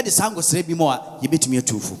pagyaw e de sangosere bi mo a yebetumi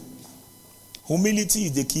atufo. Humility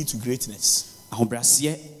is the key to greatness.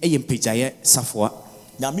 Ahobrase eye mpagyaye safoa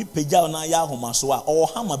Nyami peja na ya homaso a o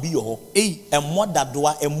hama bi yo ho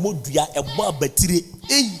emodadoa emodua ebo abatire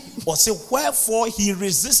o say wherefore he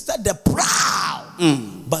resisted the proud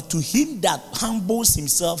but to him that humbles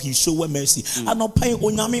himself he show mercy. Anopai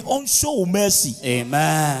onyame on show mercy.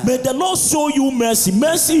 Amen. May the Lord show you mercy.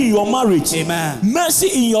 Mercy in your marriage. Amen. Mercy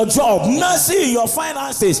in your job. Mercy in your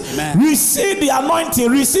finances. Amen. Receive the anointing.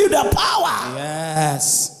 Receive the power.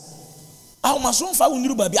 Yes. Humble yourself.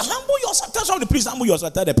 Tell some of the priest, humble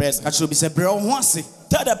yourself. Tell the person. Tell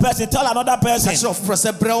the person. Tell another person.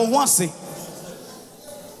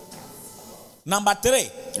 Number 3.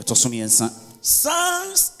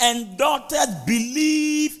 Sons and daughters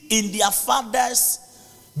believe in their fathers.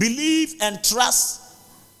 Believe and trust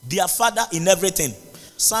their father in everything.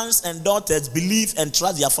 Sons and daughters believe and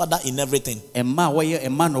trust their father in everything. The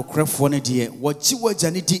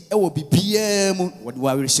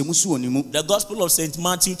Gospel of St.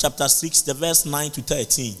 Matthew chapter 6, the verse 9 to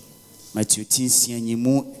 13. Are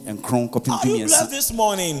you blessed this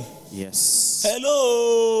morning? Yes.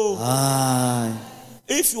 Hello. Hi.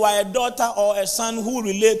 If you are a daughter or a son who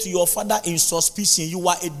relate to your father in suspicion, you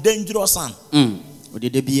are a dangerous son.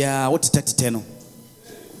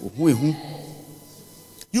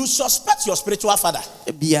 You suspect your spiritual father.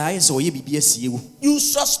 You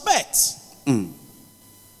suspect.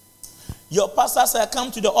 Your pastor said,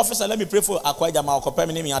 come to the office and let me pray for Akwaijama.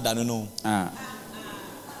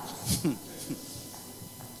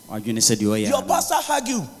 Your pastor hug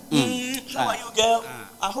you. How are you, girl?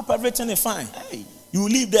 I hope everything is fine. Hey. You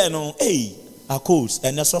live there, no? Hey, a course,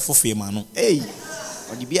 and that's all for fame, man. Hey,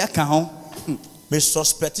 me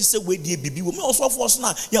suspect is a way the baby will also force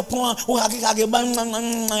now. Your point, who have you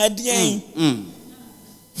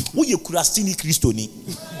could have seen Christoni.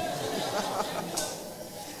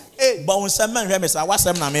 Hey, but when some man remes, I was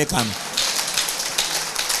some American.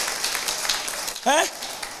 Eh?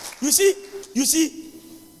 You see.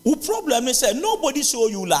 The problem is that nobody show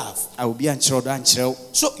you love. I will be unsure.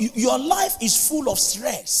 So your life is full of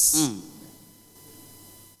stress.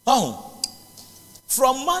 Oh.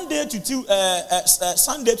 From Monday to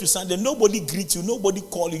Sunday to Sunday, nobody greets you, nobody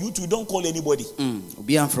call you. You two don't call anybody.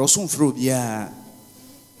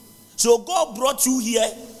 So God brought you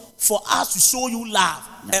here for us to show you love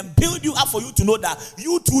and build you up for you to know that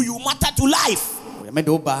you too, you matter to life.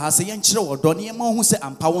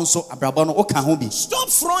 Stop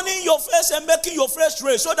frowning your face and making your face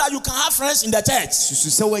straight so that you can have friends in the church.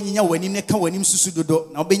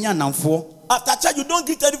 After church, you don't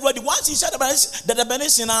greet everybody. Once you said the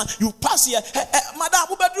benediction, you pass here. Hey, Madam,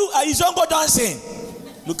 is Zongo dancing?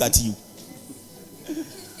 Look at you.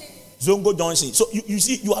 Zongo dancing. So you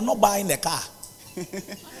see, you are not buying a car.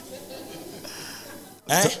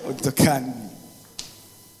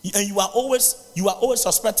 And you are always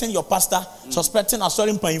suspecting your pastor, suspecting a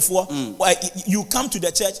certain painful. You come to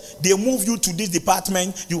the church, they move you to this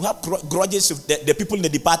department. You have grudges with the people in the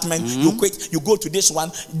department. You quit. You go to this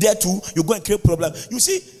one. There too, you go and create problem. You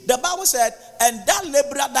see, the Bible said, and that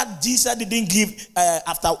laborer that Jesus didn't give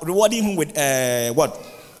after rewarding him with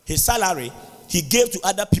his salary, he gave to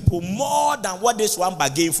other people more than what this one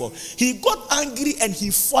bargained for. He got angry and he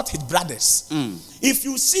fought his brothers. If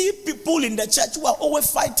you see people in the church who are always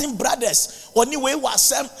fighting brothers, anyway,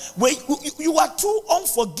 you are too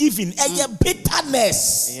unforgiving and your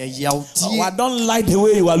bitterness. Oh, I don't like the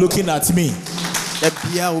way you are looking at me.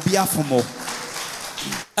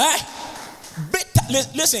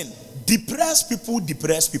 Listen, depressed people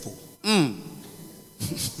depress people.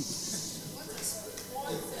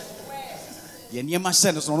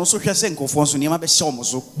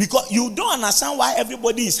 Because you don't understand why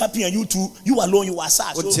everybody is happy and you too, you alone, you are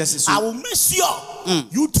sad. So I will make sure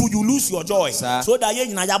you too, you lose your joy. So that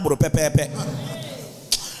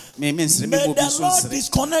may the Lord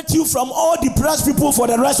disconnect you from all depressed people for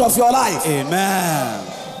the rest of your life. Amen.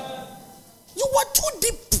 You were too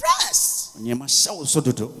depressed.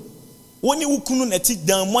 When you couldn't take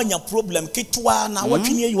down one your problem, you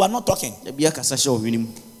are not talking.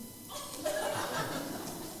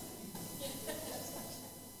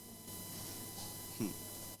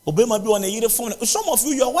 Obama be on a phone. Some of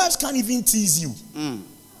you, your wives can't even tease you.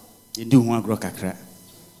 You do want to grow kakra.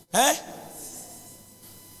 Eh?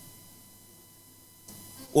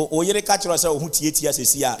 O yere catch yourself who TTS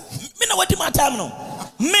is here. Me na what my time no.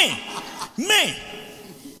 Me.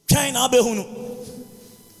 China be hunu.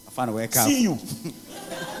 I find a wake up. See you.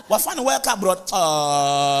 What find a wake up, bro?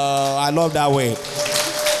 I love that way.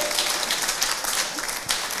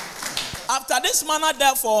 After this manner,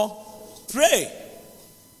 therefore, pray.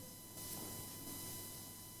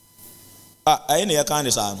 I need kind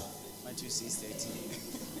of sound. Matthew 6:13.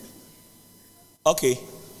 Okay.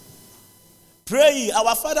 Pray ye,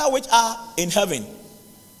 our Father which art in heaven,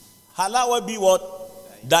 hallowed be what?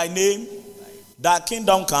 Thy name, thy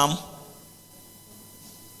kingdom come,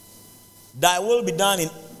 thy will be done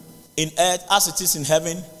in earth as it is in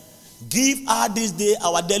heaven. Give us this day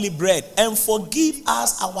our daily bread, and forgive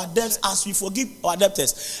us our debts as we forgive our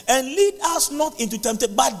debtors. And lead us not into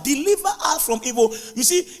temptation, but deliver us from evil. You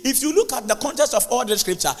see, if you look at the context of all the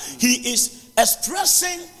scripture, he is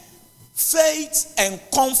expressing faith and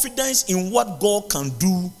confidence in what God can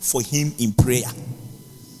do for him in prayer.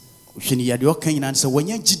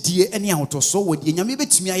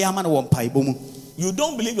 You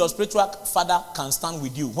don't believe your spiritual father can stand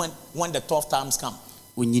with you when the tough times come.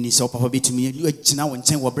 Some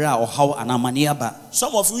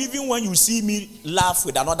of you, even when you see me laugh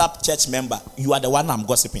with another church member, you are the one I'm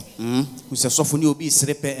gossiping.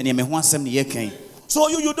 So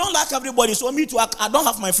you don't like everybody. So me too, I don't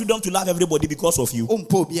have my freedom to love everybody because of you.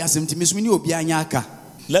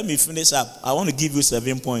 Let me finish up. I want to give you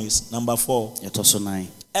 7 points. Number 4.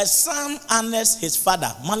 A son honors his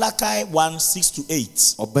father. Malachi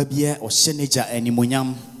 1:6-8.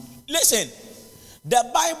 Listen. The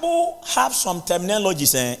Bible has some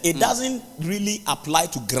terminologies. It doesn't really apply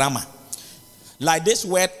to grammar. Like this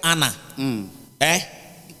word Anna.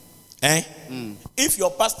 If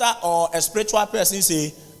your pastor or a spiritual person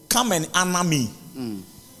say, come and honor me.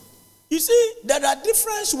 You see, there are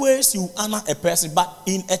different ways you honor a person, but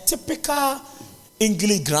in a typical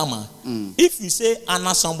English grammar, if you say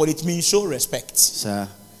honor somebody, it means show respect.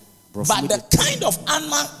 But the kind of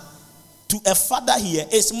honor to a father here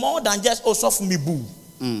is more than just for me boo.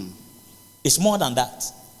 It's more than that.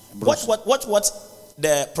 What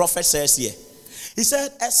the prophet says here. He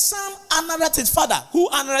said, a son honoreth his father. Who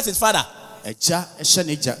honoreth his father?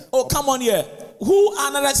 Oh, come on here. Who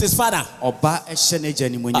honoreth his father?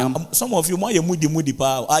 Some of you,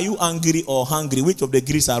 are you angry or hungry? Which of the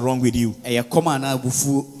Greeks are wrong with you?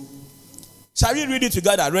 Shall we read it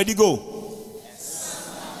together? Ready, go.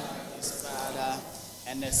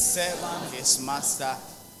 And the servant his master.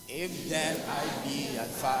 If then I be a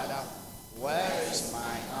father, where is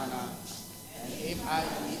my honor? And if I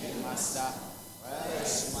be a master, where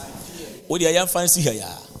is my fear? What are you fancy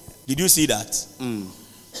here? Did you see that?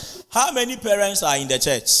 How many parents are in the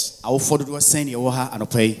church?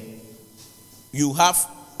 You have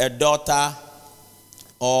a daughter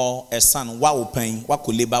or a son. What will pain? What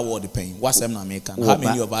could labor what the pain? What's American? How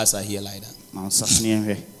many of us are here like that?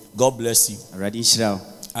 God bless you.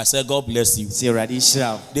 I said, God bless you.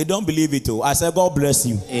 They don't believe it too. I said, God bless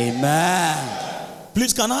you. Amen.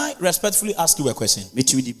 Please, can I respectfully ask you a question?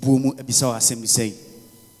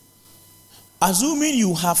 Assuming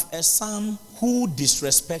you have a son who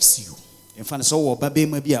disrespects you.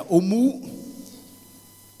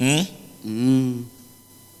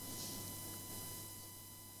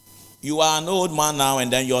 You are an old man now,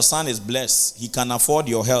 and then your son is blessed. He can afford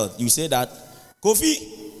your health. You say that,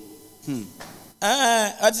 Kofi.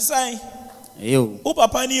 What is saying? Who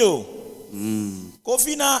papa ni o?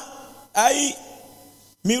 Kofi na ai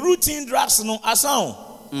mi routine drugs no asan.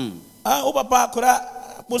 Who papa kura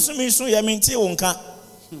posumi so ya minti wonka.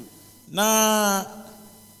 Na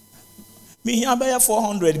mi hia be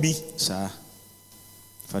 400 bi. Sir.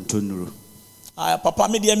 Fantonuro. Papa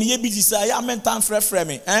me dey me ye busy say ya mentan frɛ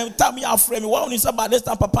me. Time ya frɛ me. Why only say about this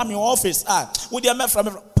time papa me office. We dey me frɛ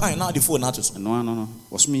me pine now the phone now to. No.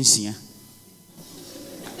 What's me nsia?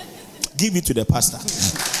 Give it to the pastor.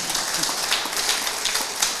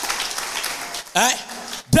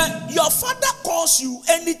 Then your father calls you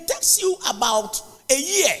and it takes you about a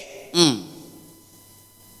year,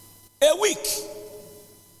 a week.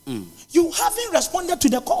 You haven't responded to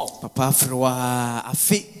the call.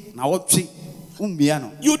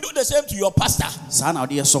 You do the same to your pastor.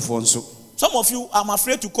 Some of you, I'm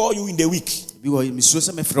afraid to call you in the week.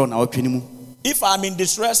 If I'm in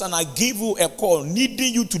distress and I give you a call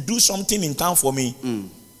needing you to do something in town for me,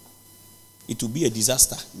 it will be a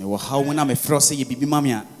disaster.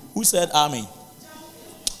 Who said amen?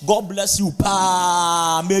 God bless you.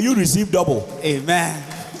 May you receive double. Amen.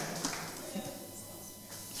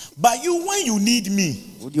 But you, when you need me,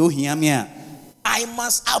 I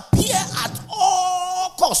must appear at all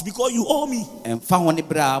costs because you owe me.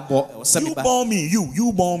 You born me. You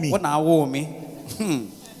born me.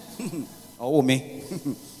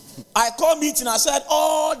 I called meeting. I said,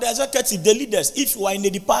 all the executive, the leaders, if you are in the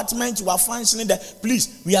department, you are functioning there,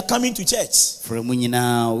 please, we are coming to church. We are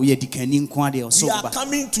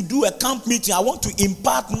coming to do a camp meeting. I want to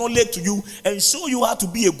impart knowledge to you and show you how to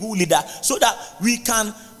be a good leader so that we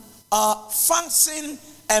can function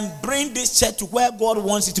and bring this church to where God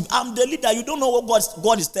wants it to be. I'm the leader. You don't know what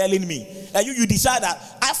God is telling me. And you decide that,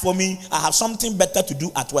 for me, I have something better to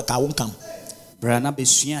do at work. I won't come. It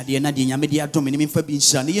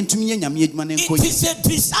is a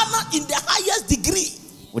dishonor in the highest degree.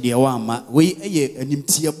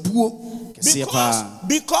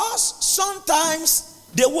 Because sometimes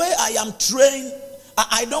the way I am trained,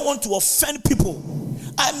 I don't want to offend people.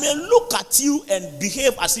 I may look at you and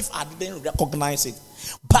behave as if I didn't recognize it.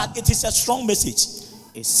 But it is a strong message.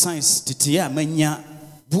 You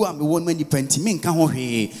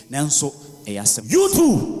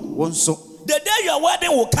too. The day your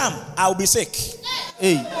wedding will come, I will be sick.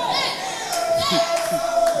 Hey.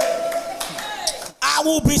 I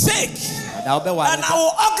will be sick. And I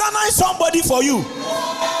will organize somebody for you.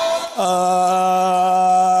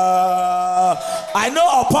 I know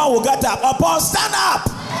Upon will get up. Upon, stand up.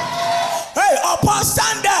 Hey, Upon,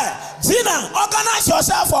 stand there. Zina, organize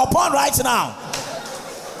yourself for Upon right now.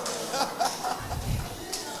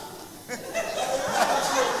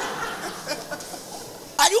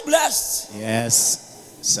 Are you blessed? Yes.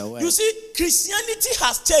 So you see, Christianity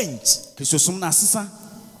has changed.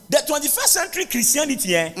 The 21st century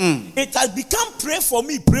Christianity, it has become pray for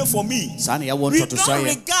me, pray for me. We don't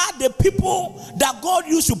regard the people that God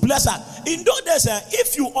used to bless us. In those days,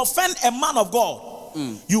 if you offend a man of God,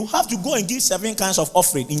 you have to go and give 7 kinds of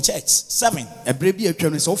offering in church. 7.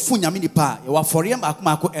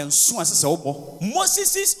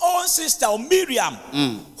 Moses' own sister Miriam,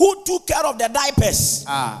 who took care of the diapers,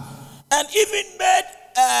 and even made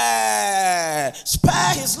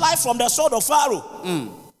spare his life from the sword of Pharaoh.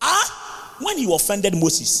 When he offended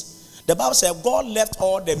Moses, the Bible said God left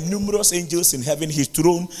all the numerous angels in heaven, his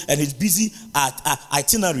throne and his busy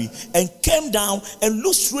itinerary, and came down and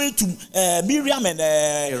looked straight to Miriam and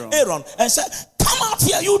Aaron and said, come out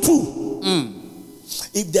here, you two.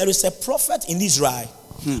 If there is a prophet in Israel,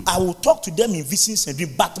 I will talk to them in visions and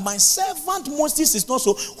dreams, but my servant Moses is not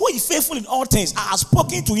so, who is faithful in all things. I have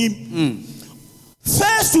spoken to him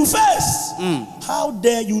face to face. How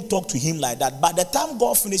dare you talk to him like that? By the time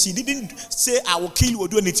God finished, he didn't say, I will kill you or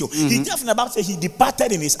do anything. He just about said he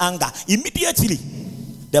departed in his anger. Immediately,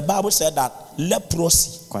 the Bible said that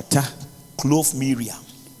leprosy clothed Miriam.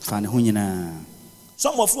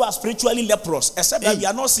 Some of you are spiritually leprous, except that you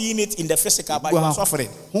are not seeing it in the physical, but you are suffering.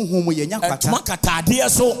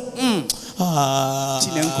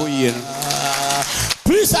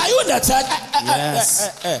 Please, are you in the church? Yes.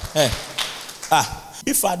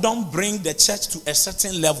 If I don't bring the church to a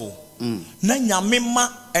certain level, na nyamema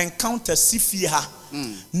encounter sifia.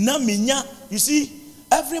 Na minya, you see,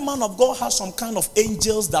 every man of God has some kind of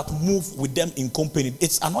angels that move with them in company.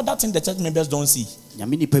 It's another thing the church members don't see. So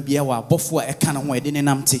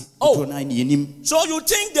you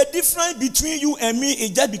think the difference between you and me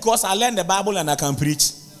is just because I learned the Bible and I can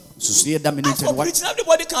preach?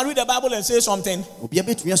 Everybody can read the Bible and say something.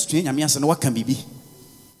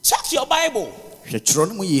 Check your Bible.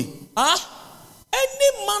 Any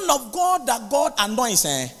man of God that God anoints,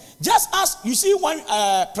 just as you see when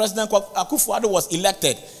President Akufo-Addo was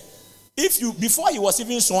elected, before he was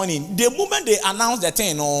even sworn in, the moment they announced the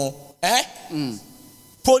thing,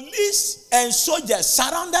 police and soldiers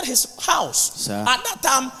surrounded his house. At that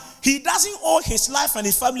time, he doesn't owe his life and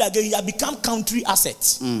his family again. He had become country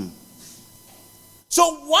assets.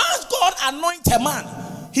 So once God anoints a man,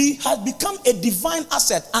 he has become a divine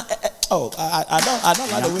asset. I don't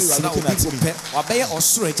like the way you are looking at me.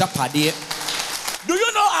 Do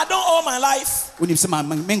you know I don't owe my life? There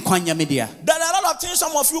are a lot lot of things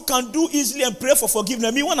some of you can do easily and pray for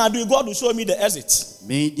forgiveness. Me, when I do it, God will show me the exit.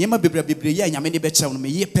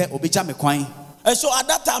 And so at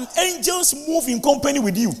that time, angels move in company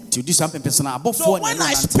with you. So when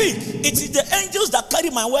I speak, it is the angels that carry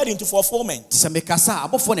my word into fulfillment. Some of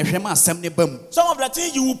the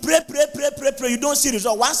things you will pray, you don't see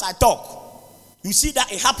result. Once I talk, you see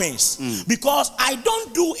that it happens. Because I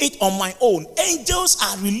don't do it on my own. Angels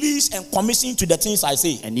are released and commissioned to the things I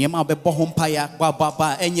say.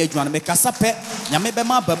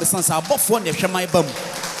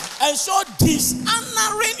 And so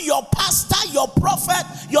dishonoring your pastor, your prophet,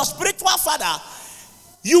 your spiritual father,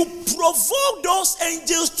 you provoke those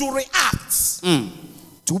angels to react. You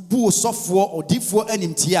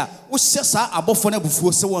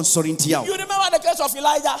remember the case of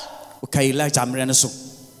Elijah?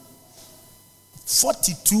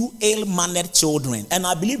 42 ill-mannered children, and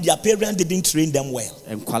I believe their parents didn't train them well.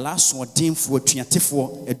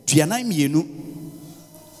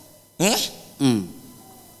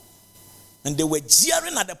 And they were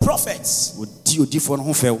jeering at the prophets.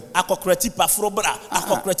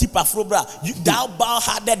 You thou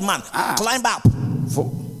bow-hearted man, climb up.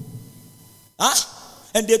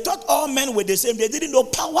 And they thought all men were the same. They didn't know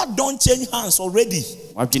power don't change hands already.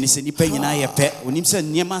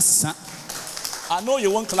 I know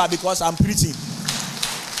you won't clap because I'm preaching.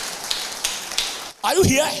 Are you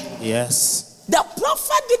here? Yes. The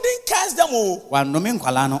prophet didn't curse them all.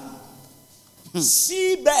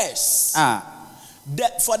 Sea bears.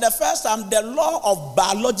 For the first time, the law of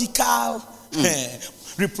biological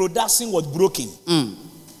reproduction was broken.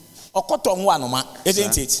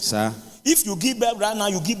 Isn't it? Sir. If you give birth right now,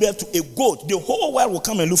 you give birth to a goat, the whole world will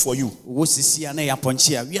come and look for you.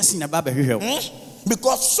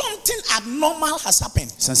 Because something abnormal has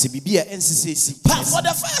happened. But for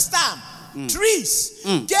the first time, trees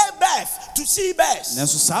gave birth to sea bears.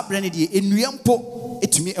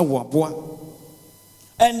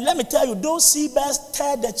 And let me tell you, those sea bears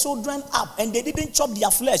tear the children up and they didn't chop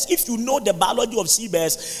their flesh. If you know the biology of sea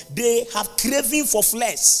bears, they have craving for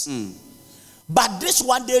flesh. But this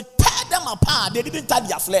one, they tear them apart. They didn't tear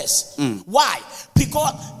their flesh. Why?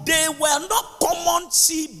 Because they were not common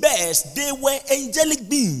sea bears. They were angelic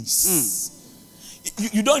beings.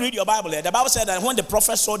 You don't read your Bible there. The Bible said that when the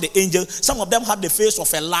prophet saw the angel, some of them had the face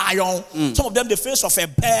of a lion, some of them the face of a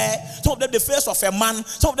bear, some of them the face of a man,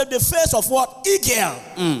 some of them the face of what? Eagle.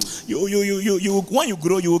 You when you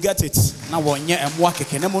grow, you will get it.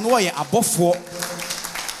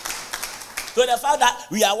 So the fact that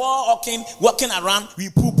we are all walking around, we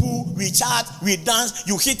poo-poo, we chat, we dance,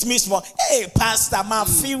 you hit me small. Hey, Pastor, my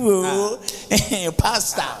feel. Hey,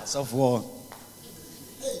 Pastor. So for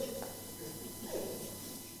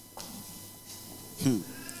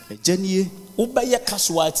a Jenny, Ubaya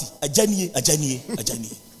casualty, a Jenny.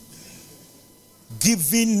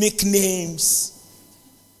 Giving nicknames.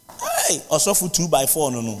 Hey, also for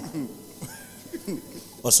 2x4, no.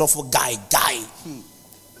 Also for guy.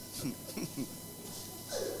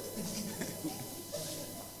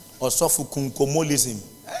 Also for kunkomolism.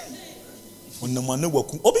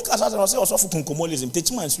 Because I say also for kunkomolism,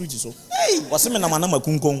 teach my street so. What's me na manama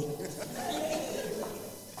kunkong?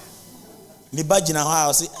 Me bagina how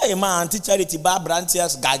I say, hey man, teach charity bar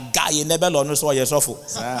branches guy you never learn so you suffer.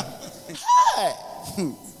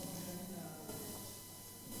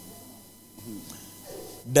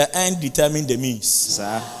 The end determine the means.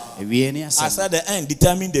 I said the end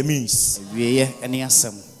determine the means.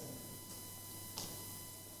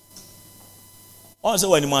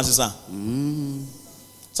 Also when you say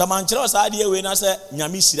Samanchero said we na say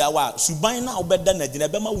nyame sira wa suban na obeda na dina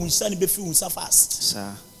bema wunsa ne befi wunsa fast.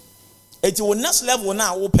 Sir. It will next level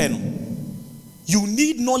now open. You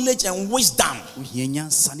need knowledge and wisdom.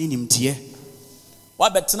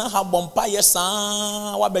 What better have bompa yes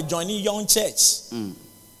what be joining young church.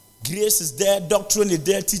 Grace is there, doctrine is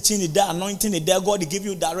there, teaching is there, anointing is there. God will give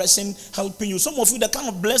you direction, helping you. Some of you, the kind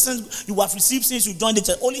of blessings you have received since you joined the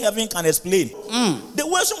church, only heaven can explain. The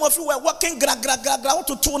way some of you were working,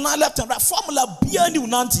 to turn left and right, formula beyond you,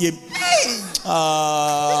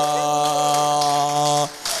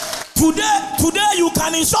 Today you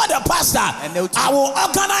can insult the pastor. I will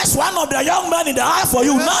organize one of the young men in the house for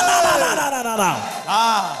you. No.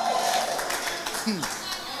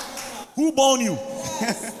 Who born you?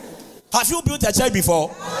 Have you built a church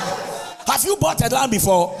before? Have you bought a land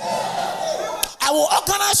before? I will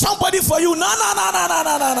organize somebody for you. No.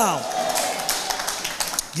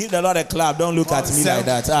 Give the Lord a clap. Don't look at me like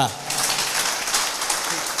that.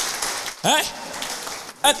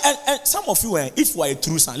 And some of you, if you are a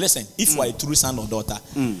true son, listen, if you are a true son or daughter,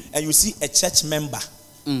 and you see a church member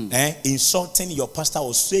insulting your pastor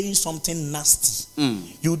or saying something nasty,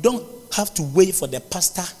 you don't have to wait for the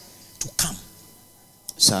pastor to come.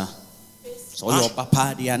 Sir. So your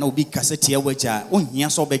papa they are no big cassette here which are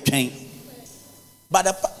so be train. By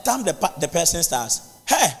the time the person starts,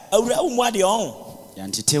 hey, what the own?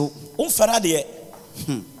 Yantitil. Farade.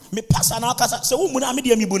 Me pass an alcasa, so muna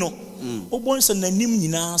media mi buno. Once and the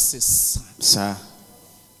nim nurses. Sir.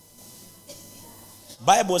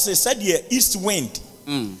 Bible said ye east wind.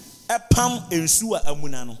 A pam in sua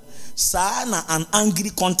amunano. Sana an angry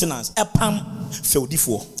countenance. A pam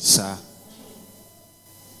feudifo. Sir.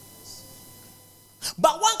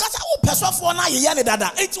 But one case I will pass off for now.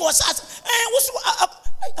 It was us.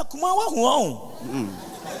 A kumawa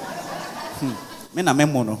who Mena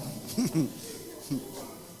memono.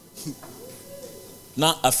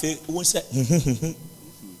 Now I feel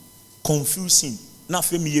confusing. Now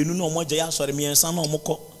for me, you know more jaya sorry me and son no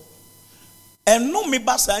moko. And no me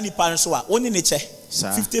basa any parents who are only nature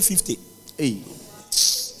 50-50. Hey.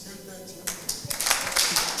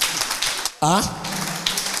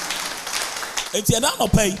 If you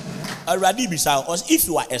don't pay already beside us, if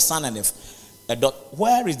you are a son and a daughter,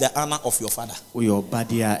 where is the honor of your father? Your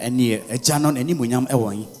body any a janon any munyam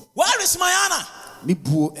ewan. Where is my honor? Me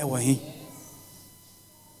bu ewan.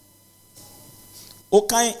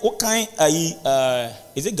 Okay,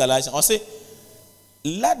 is it Galatians? I say,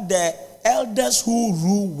 let the elders who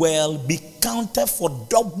rule well be counted for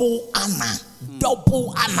double honor.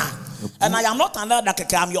 Double honor. And I am not under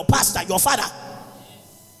that I am your pastor, your father.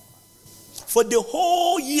 For the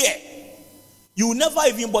whole year, you never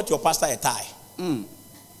even bought your pastor a tie.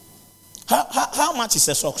 How much is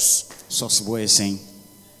a socks? Socks boy is saying.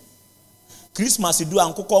 Christmas you do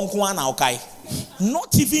okay.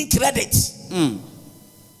 Not even credit.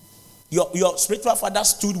 Your spiritual father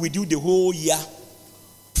stood with you the whole year.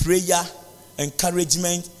 Prayer,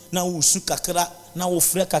 encouragement. Now we su kakra, now we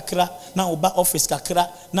free kakra, now we back office kakra,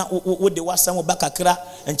 now we the wasa we back kakra,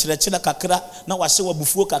 and chila kakra, now we say we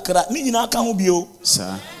bufu kakra. Ni nyina kan ho bio.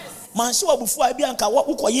 Sir. Man say we bufu abi anka wo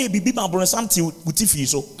koye bibi ma bron something utifi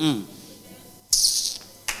so.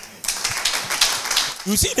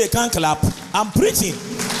 You see they can't clap. I'm preaching.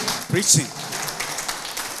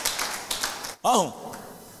 Oh.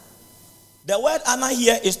 The word honor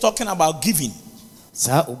here is talking about giving.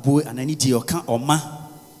 Sir, boy, and I need your can or ma.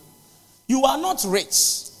 You are not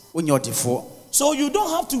rich. When you're default. So you don't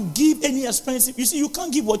have to give any expensive. You see, you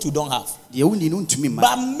can't give what you don't have. You only know to me,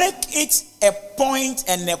 but make it a point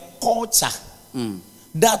and a culture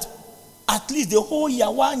that at least the whole year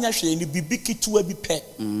one year should be big to a be pet.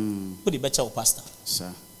 Put the better pastor.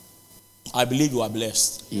 Sir. I believe you are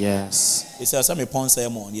blessed. Yes. It's a some point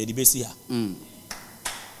sermon. Yeah, the best here.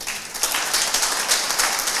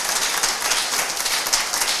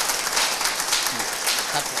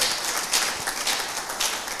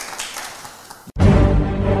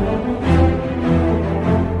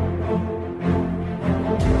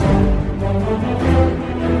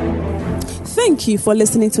 Thank you for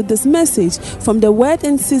listening to this message from the Word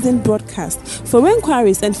in Season broadcast. For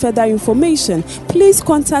inquiries and further information, please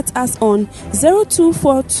contact us on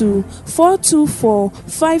 0242 424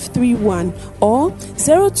 531 or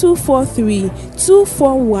 0243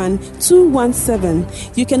 241 217.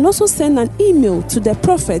 You can also send an email to the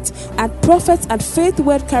prophet at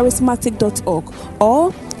prophet@faithwordcharismatic.org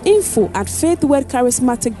or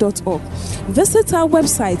info@faithwordcharismatic.org. Visit our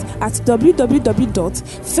website at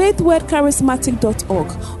www.faithwordcharismatic.org.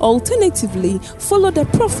 Alternatively, follow the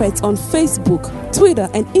prophet on Facebook, Twitter,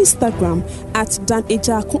 and Instagram at Dan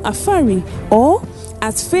Ejaku Afari or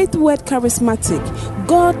at Faith Word Charismatic.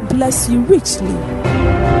 God bless you richly.